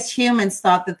 we as humans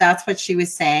thought that that's what she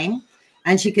was saying,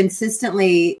 and she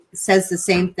consistently says the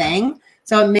same thing.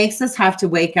 So it makes us have to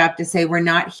wake up to say we're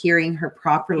not hearing her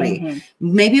properly.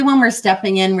 Maybe when we're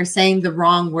stepping in, we're saying the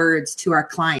wrong words to our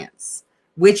clients,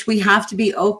 which we have to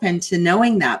be open to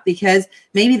knowing that, because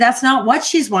maybe that's not what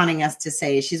she's wanting us to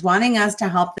say. She's wanting us to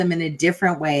help them in a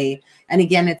different way. And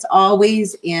again, it's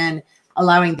always in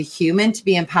allowing the human to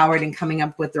be empowered and coming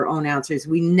up with their own answers.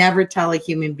 We never tell a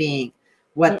human being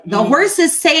what the horse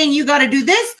is saying. You got to do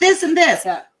this, this, and this.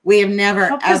 Yeah. We have never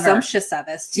How ever. presumptuous of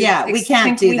us. Yeah, we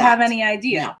can't do we that. have any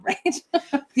idea,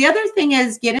 right? The other thing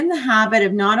is get in the habit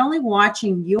of not only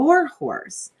watching your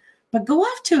horse, but go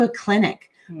off to a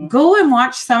clinic. Go and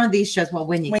watch some of these shows. Well,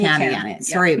 when you can again. Yeah.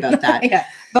 Sorry about that. Yeah.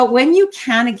 But when you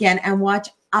can again and watch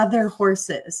other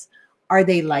horses, are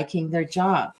they liking their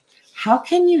job? How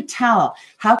can you tell?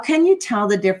 How can you tell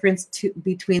the difference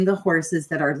between the horses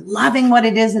that are loving what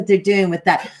it is that they're doing with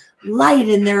that light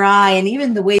in their eye and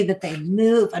even the way that they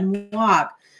move and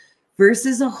walk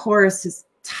versus a horse who's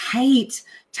tight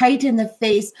in the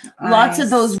face, lots of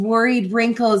those worried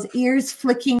wrinkles, ears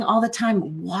flicking all the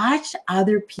time. Watch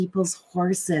other people's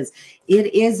horses.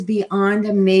 It is beyond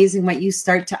amazing what you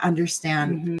start to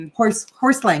understand horse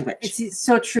language. It's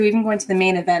so true. Even going to the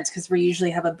main events, because we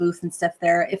usually have a booth and stuff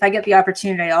there. If I get the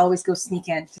opportunity, I always go sneak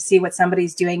in to see what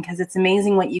somebody's doing, because it's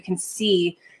amazing what you can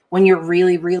see when you're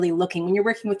really, really looking. When you're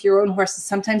working with your own horses,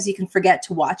 sometimes you can forget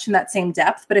to watch in that same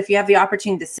depth. But if you have the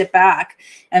opportunity to sit back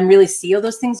and really see all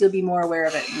those things, you'll be more aware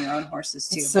of it in your own horses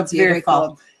too. It's so it's very beautiful.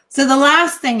 cool. So the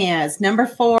last thing is, number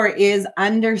 4 is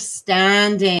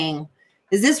understanding.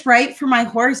 Is this right for my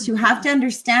horse? You have to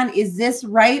understand, is this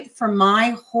right for my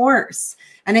horse?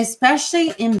 And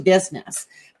especially in business,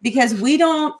 because we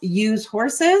don't use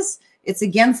horses. It's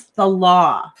against the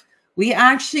law. We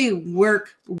actually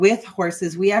work with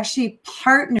horses. We actually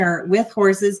partner with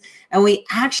horses, and we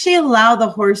actually allow the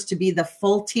horse to be the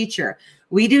full teacher.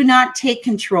 We do not take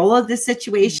control of the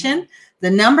situation. The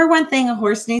number one thing a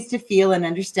horse needs to feel and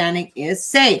understanding is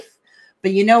safe.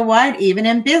 But you know what? Even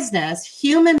in business,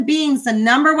 human beings, the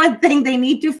number one thing they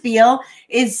need to feel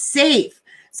is safe.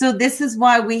 So this is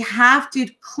why we have to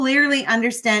clearly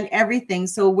understand everything,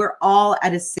 so we're all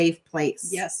at a safe place.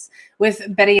 Yes.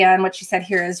 With Betty Ann, what she said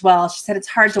here as well, she said it's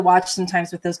hard to watch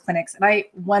sometimes with those clinics. And I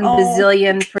 1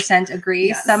 bazillion% agree.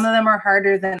 Yes. Some of them are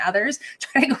harder than others.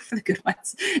 Try to go for the good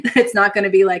ones. It's not going to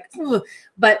be like, ooh.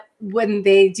 But when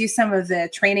they do some of the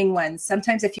training ones,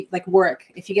 sometimes if you like work,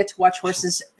 if you get to watch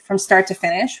horses from start to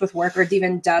finish with work, or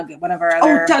even Doug, one of our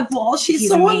other. Oh, Doug Wall, she's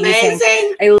so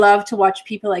amazing. I love to watch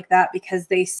people like that because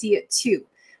they see it too,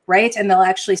 right? And they'll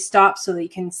actually stop so that you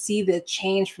can see the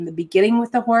change from the beginning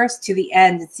with the horse to the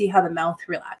end and see how the mouth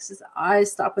relaxes, the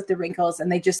eyes stop with the wrinkles,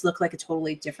 and they just look like a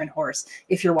totally different horse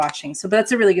if you're watching. So, but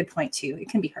that's a really good point too. It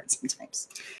can be hard sometimes.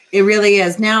 It really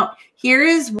is. Now, here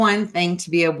is one thing to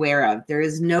be aware of. There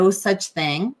is no such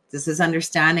thing. This is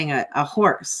understanding a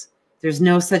horse. There's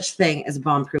no such thing as a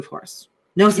bomb-proof horse.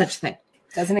 No such thing.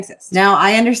 Doesn't exist. Now,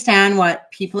 I understand what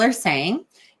people are saying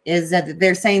is that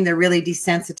they're saying they're really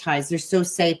desensitized. They're so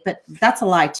safe, but that's a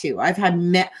lie too. I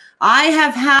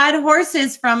have had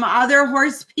horses from other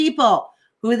horse people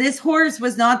who this horse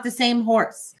was not the same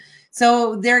horse.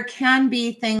 So there can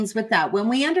be things with that. When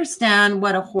we understand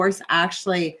what a horse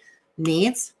actually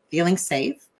needs, feeling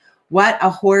safe, what a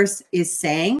horse is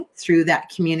saying through that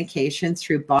communication,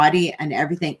 through body and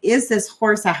everything. Is this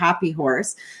horse a happy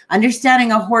horse?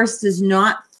 Understanding a horse does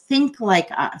not think like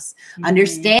us.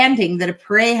 Understanding that a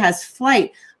prey has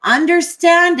flight.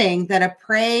 Understanding that a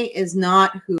prey is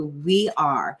not who we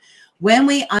are. When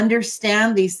we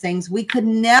understand these things, we could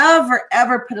never,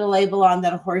 ever put a label on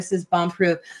that a horse is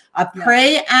bomb-proof. A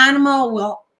prey animal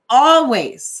will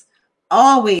always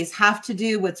have to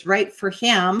do what's right for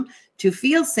him to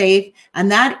feel safe. And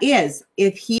that is,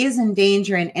 if he is in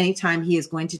danger and anytime he is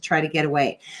going to try to get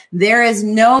away. There is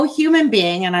no human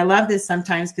being, and I love this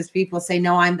sometimes because people say,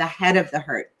 no, I'm the head of the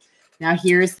herd. Now,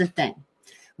 here's the thing.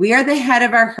 We are the head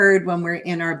of our herd when we're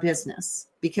in our business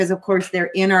because, of course,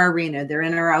 they're in our arena. They're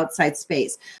in our outside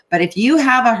space. But if you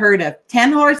have a herd of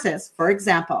 10 horses, for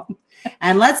example,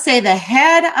 and let's say the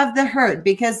head of the herd,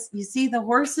 because you see, the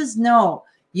horses know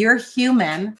you're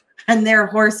human and they're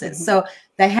horses. So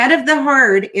the head of the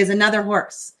herd is another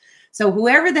horse. So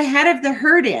whoever the head of the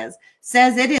herd is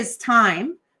says it is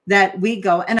time that we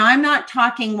go. And I'm not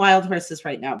talking wild horses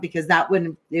right now because it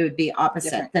would be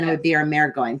opposite. Then it would be our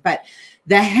mare going. But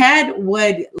the head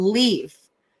would leave.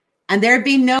 And there'd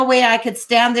be no way I could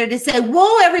stand there to say,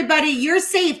 whoa, everybody, you're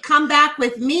safe. Come back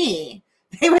with me.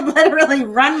 They would literally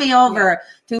run me over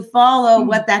to follow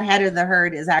what that head of the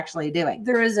herd is actually doing.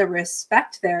 There is a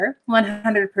respect there,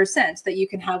 100%, that you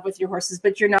can have with your horses,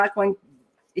 but you're not going,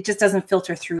 it just doesn't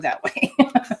filter through that way.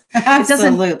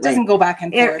 Absolutely. It doesn't go back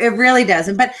and forth. It really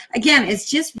doesn't. But again, it's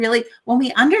just really, when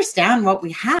we understand what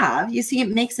we have, you see, it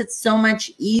makes it so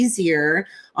much easier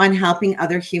on helping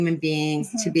other human beings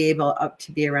to be able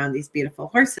to be around these beautiful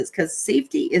horses, because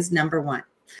safety is number one.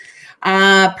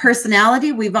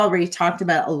 Personality, we've already talked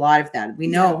about a lot of that. We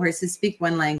know horses speak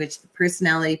one language. The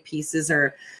personality pieces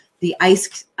are the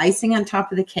icing on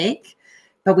top of the cake,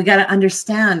 but we got to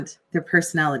understand their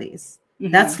personalities.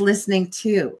 That's listening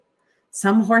too.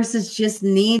 Some horses just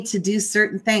need to do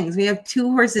certain things. We have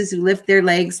 2 horses who lift their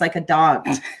legs like a dog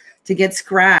to get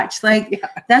scratched.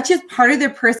 That's just part of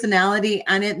their personality,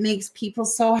 and it makes people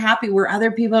so happy, where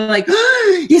other people are like,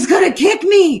 oh, he's gonna kick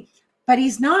me. But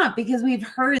he's not, because we've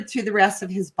heard through the rest of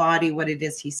his body what it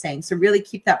is he's saying. So really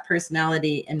keep that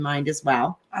personality in mind as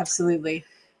well. Absolutely.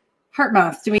 Heart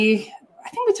math. I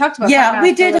think we talked about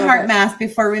we did heart math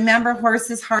before. Remember,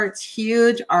 horses' hearts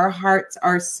huge. Our hearts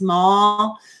are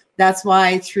small. That's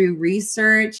why through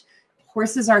research,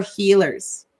 horses are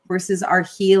healers. Horses are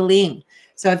healing.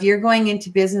 So if you're going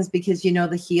into business because you know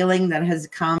the healing that has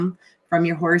come from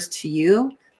your horse to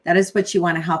you, that is what you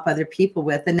want to help other people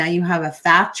with. And now you have a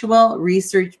factual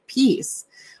research piece.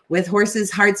 With horses'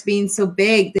 hearts being so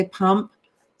big, they pump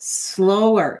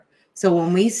slower. So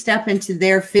when we step into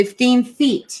their 15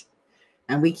 feet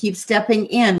and we keep stepping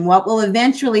in, what will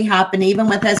eventually happen, even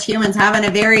with us humans having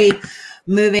a very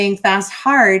moving fast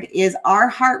heart, is our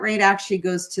heart rate actually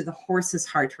goes to the horse's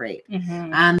heart rate.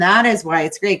 And that is why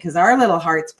it's great, because our little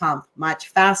hearts pump much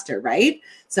faster, right?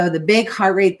 So the big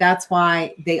heart rate, that's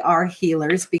why they are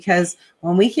healers, because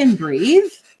when we can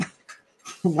breathe,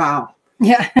 wow.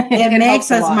 Yeah. It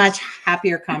makes us much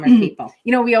happier, calmer people.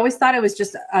 You know, we always thought it was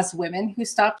just us women who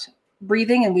stopped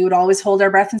breathing and we would always hold our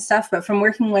breath and stuff. But from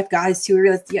working with guys too, we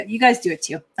realized, yeah, you guys do it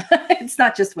too. It's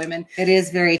not just women. It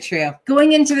is very true.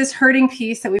 Going into this herding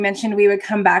piece that we mentioned we would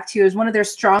come back to, is one of their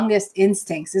strongest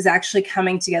instincts is actually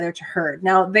coming together to herd.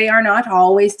 Now, they are not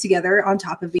always together on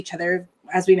top of each other,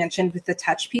 as we mentioned with the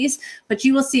touch piece, but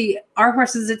you will see our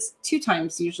horses, it's 2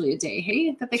 times usually a day,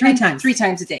 hey? That they 3 times. 3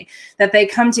 times a day that they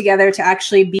come together to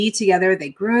actually be together. They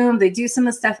groom, they do some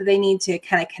of the stuff that they need to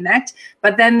kind of connect,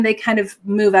 but then they kind of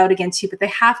move out again too, but they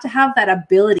have to have that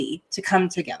ability to come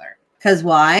together. Because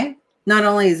why? Not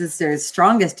only is this their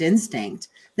strongest instinct,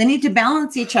 they need to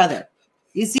balance each other.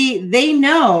 You see, they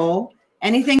know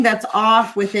anything that's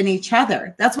off within each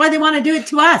other. That's why they want to do it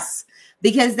to us,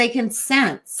 because they can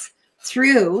sense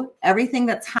through everything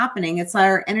that's happening. It's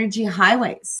our energy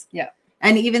highways. Yeah.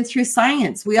 And even through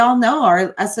science, we all know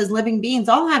us as living beings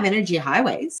all have energy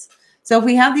highways. So if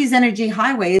we have these energy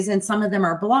highways and some of them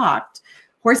are blocked,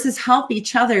 horses help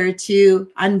each other to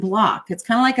unblock. It's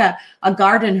kind of like a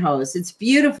garden hose. It's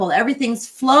beautiful. Everything's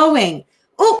flowing.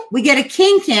 Oh, we get a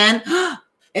kink in.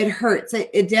 It hurts.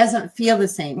 It doesn't feel the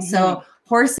same. So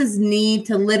horses need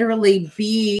to literally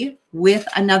be with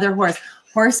another horse.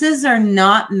 Horses are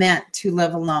not meant to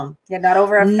live alone. Yeah, not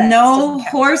over a fence. No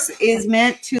horse is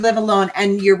meant to live alone.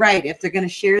 And you're right. If they're going to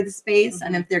share the space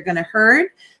and if they're going to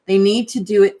herd, they need to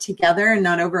do it together and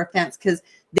not over a fence, because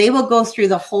they will go through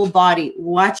the whole body.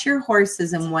 Watch your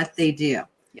horses and what they do.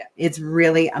 Yeah. It's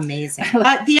really amazing.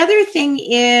 The other thing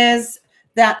is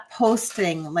that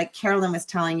posting, like Carolyn was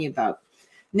telling you about.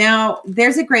 Now,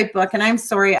 there's a great book, and I'm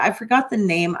sorry, I forgot the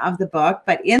name of the book,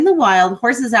 but in the wild,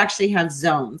 horses actually have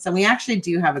zones, and we actually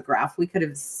do have a graph. We could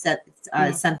have sent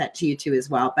that to you too as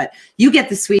well, but you get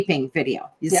the sweeping video,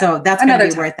 so that's going to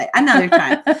be worth it another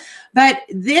time. But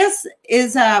this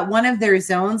is one of their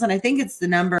zones, and I think it's the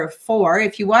number 4.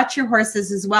 If you watch your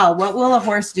horses as well, what will a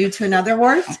horse do to another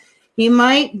horse? He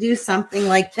might do something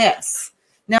like this.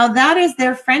 Now, that is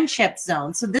their friendship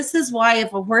zone. So this is why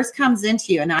if a horse comes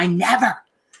into you, and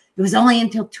it was only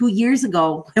until 2 years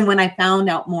ago when I found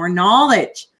out more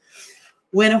knowledge.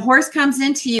 When a horse comes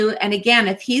into you, and again,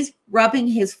 if he's rubbing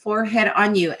his forehead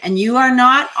on you and you are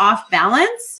not off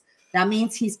balance, that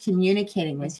means he's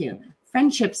communicating with you.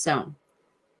 Friendship zone,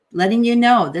 letting you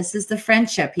know this is the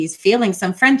friendship. He's feeling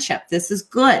some friendship. This is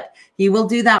good. He will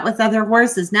do that with other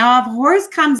horses. Now, if a horse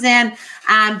comes in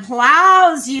and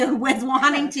plows you with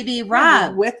wanting to be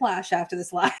rubbed. Whiplash after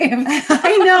this live.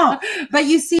 I know. But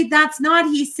you see, that's not,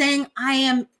 he's saying, I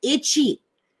am itchy.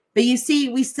 But you see,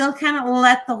 we still kind of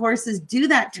let the horses do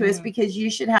that to us because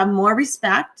you should have more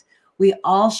respect. We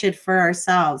all should for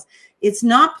ourselves. It's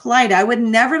not polite. I would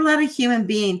never let a human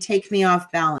being take me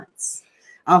off balance.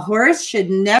 A horse should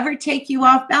never take you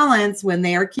off balance when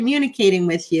they are communicating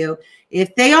with you.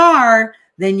 If they are,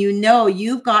 then you know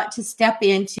you've got to step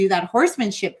into that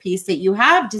horsemanship piece that you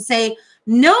have to say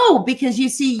no, because you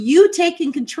see, you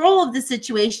taking control of the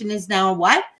situation is now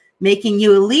what? Making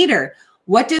you a leader.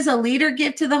 What does a leader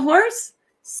give to the horse?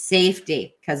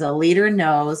 Safety, because a leader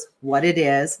knows what it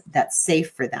is that's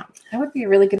safe for them. That would be a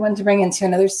really good one to bring into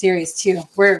another series too.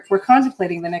 We're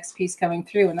contemplating the next piece coming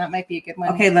through, and that might be a good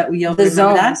one. Okay, you'll the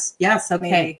zones. That? Yes,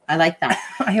 okay. Maybe. I like that.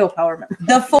 I hope I'll remember.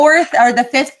 The 4th or the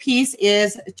 5th piece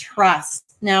is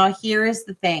trust. Now, here is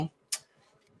the thing.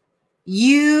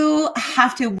 You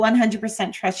have to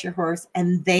 100% trust your horse,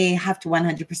 and they have to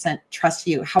 100% trust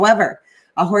you. However,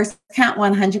 a horse can't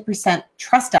 100%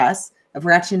 trust us if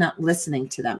we're actually not listening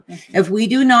to them. If we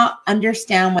do not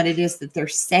understand what it is that they're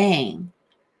saying,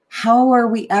 how are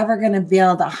we ever going to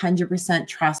build 100%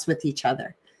 trust with each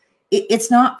other? It's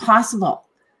not possible.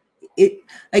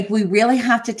 We really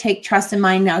have to take trust in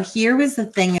mind. Now, here was the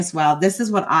thing as well. This is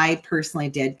what I personally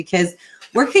did, because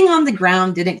working on the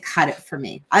ground didn't cut it for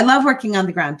me. I love working on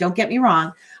the ground. Don't get me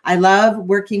wrong. I love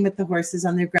working with the horses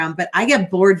on the ground, but I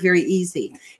get bored very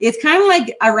easy. It's kind of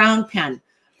like a round pen.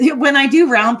 When I do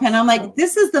round pen, I'm like,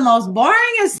 this is the most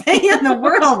boringest thing in the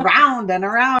world, round and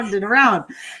around and around.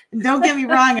 And don't get me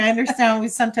wrong. I understand we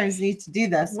sometimes need to do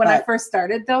this. When I first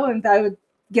started though, and I was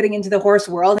getting into the horse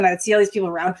world and I'd see all these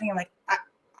people round penning, I'm like,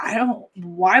 I don't,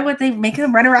 why would they make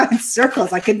them run around in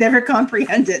circles? I could never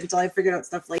comprehend it until I figured out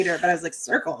stuff later, but I was like,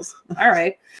 circles. All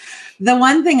right. The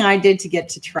one thing I did to get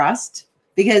to trust,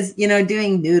 because,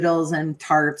 doing noodles and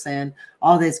tarps and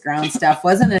all this ground stuff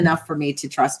wasn't enough for me to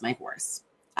trust my horse.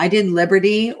 I did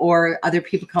Liberty, or other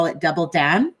people call it Double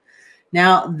Dan.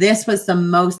 Now, this was the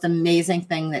most amazing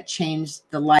thing that changed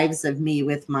the lives of me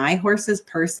with my horses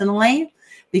personally,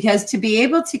 because to be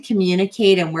able to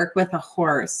communicate and work with a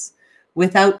horse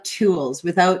without tools,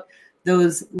 without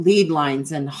those lead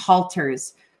lines and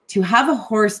halters, to have a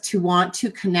horse to want to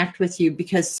connect with you,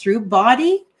 because through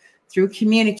body, through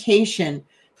communication,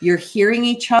 you're hearing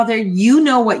each other. You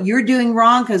know what you're doing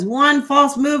wrong because one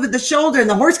false move at the shoulder and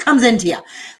the horse comes into you.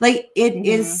 It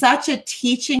is such a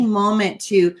teaching moment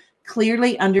to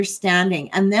clearly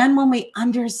understanding. And then when we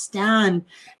understand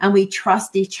and we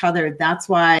trust each other, that's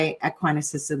why equine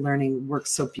assisted learning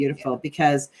works so beautiful,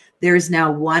 because there is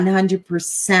now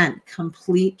 100%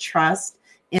 complete trust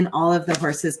in all of the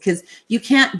horses, because you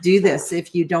can't do this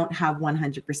if you don't have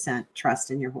 100%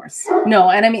 trust in your horse. No,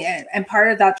 and I mean, and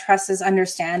part of that trust is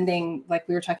understanding, like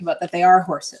we were talking about, that they are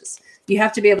horses. You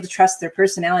have to be able to trust their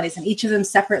personalities, and each of them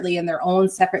separately in their own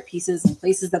separate pieces and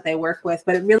places that they work with.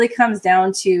 But it really comes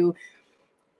down to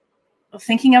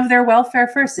thinking of their welfare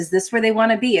first. Is this where they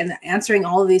want to be? And answering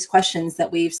all of these questions that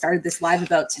we've started this live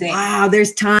about today. Wow,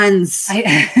 there's tons.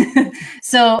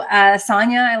 So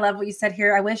Sonia, I love what you said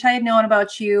here. I wish I had known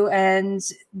about you and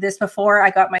this before I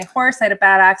got my horse. I had a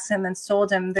bad accident and then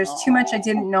sold him. There's too much I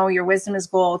didn't know. Your wisdom is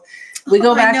gold. We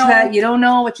go back to that. You don't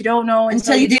know what you don't know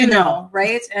until you do know,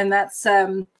 right? And that's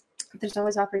there's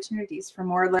always opportunities for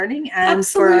more learning and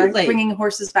for bringing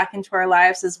horses back into our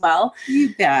lives as well.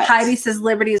 You bet. Heidi says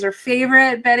Liberty is her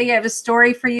favorite. Betty, I have a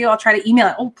story for you. I'll try to email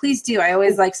it. Oh, please do. I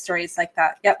always like stories like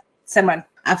that. Yep. Send one.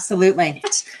 Absolutely.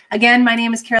 Again, my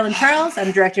name is Carolyn Charles.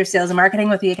 I'm Director of Sales and Marketing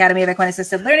with the Academy of Equine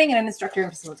Assisted Learning and an instructor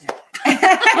and facilitator.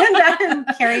 And I'm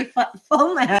Carrie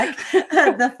Fulmack,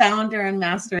 the founder and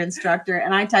master instructor.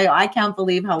 And I tell you, I can't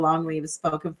believe how long we've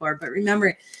spoken for. But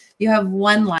remember, you have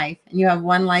one life, and you have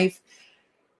one life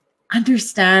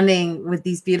understanding with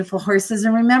these beautiful horses.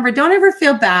 And remember, don't ever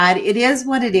feel bad. It is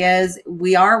what it is.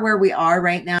 We are where we are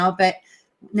right now, but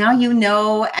now you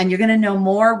know, and you're going to know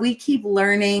more. We keep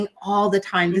learning all the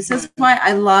time. This is why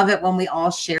I love it when we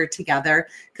all share together,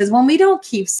 because when we don't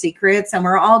keep secrets and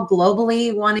we're all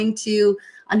globally wanting to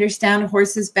understand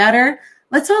horses better,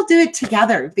 let's all do it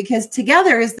together, because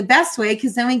together is the best way,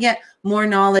 because then we get more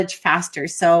knowledge faster.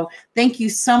 So thank you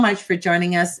so much for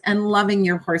joining us and loving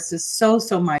your horses so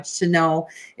much to know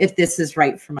if this is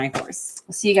right for my horse.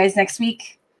 We'll see you guys next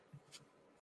week.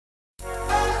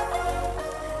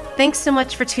 Thanks so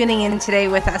much for tuning in today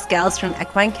with us gals from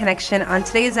Equine Connection on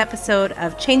today's episode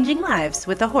of Changing Lives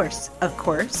with a Horse, of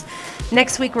course.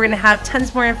 Next week, we're going to have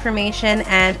tons more information,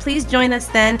 and please join us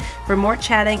then for more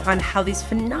chatting on how these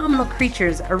phenomenal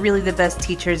creatures are really the best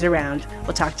teachers around.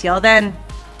 We'll talk to y'all then.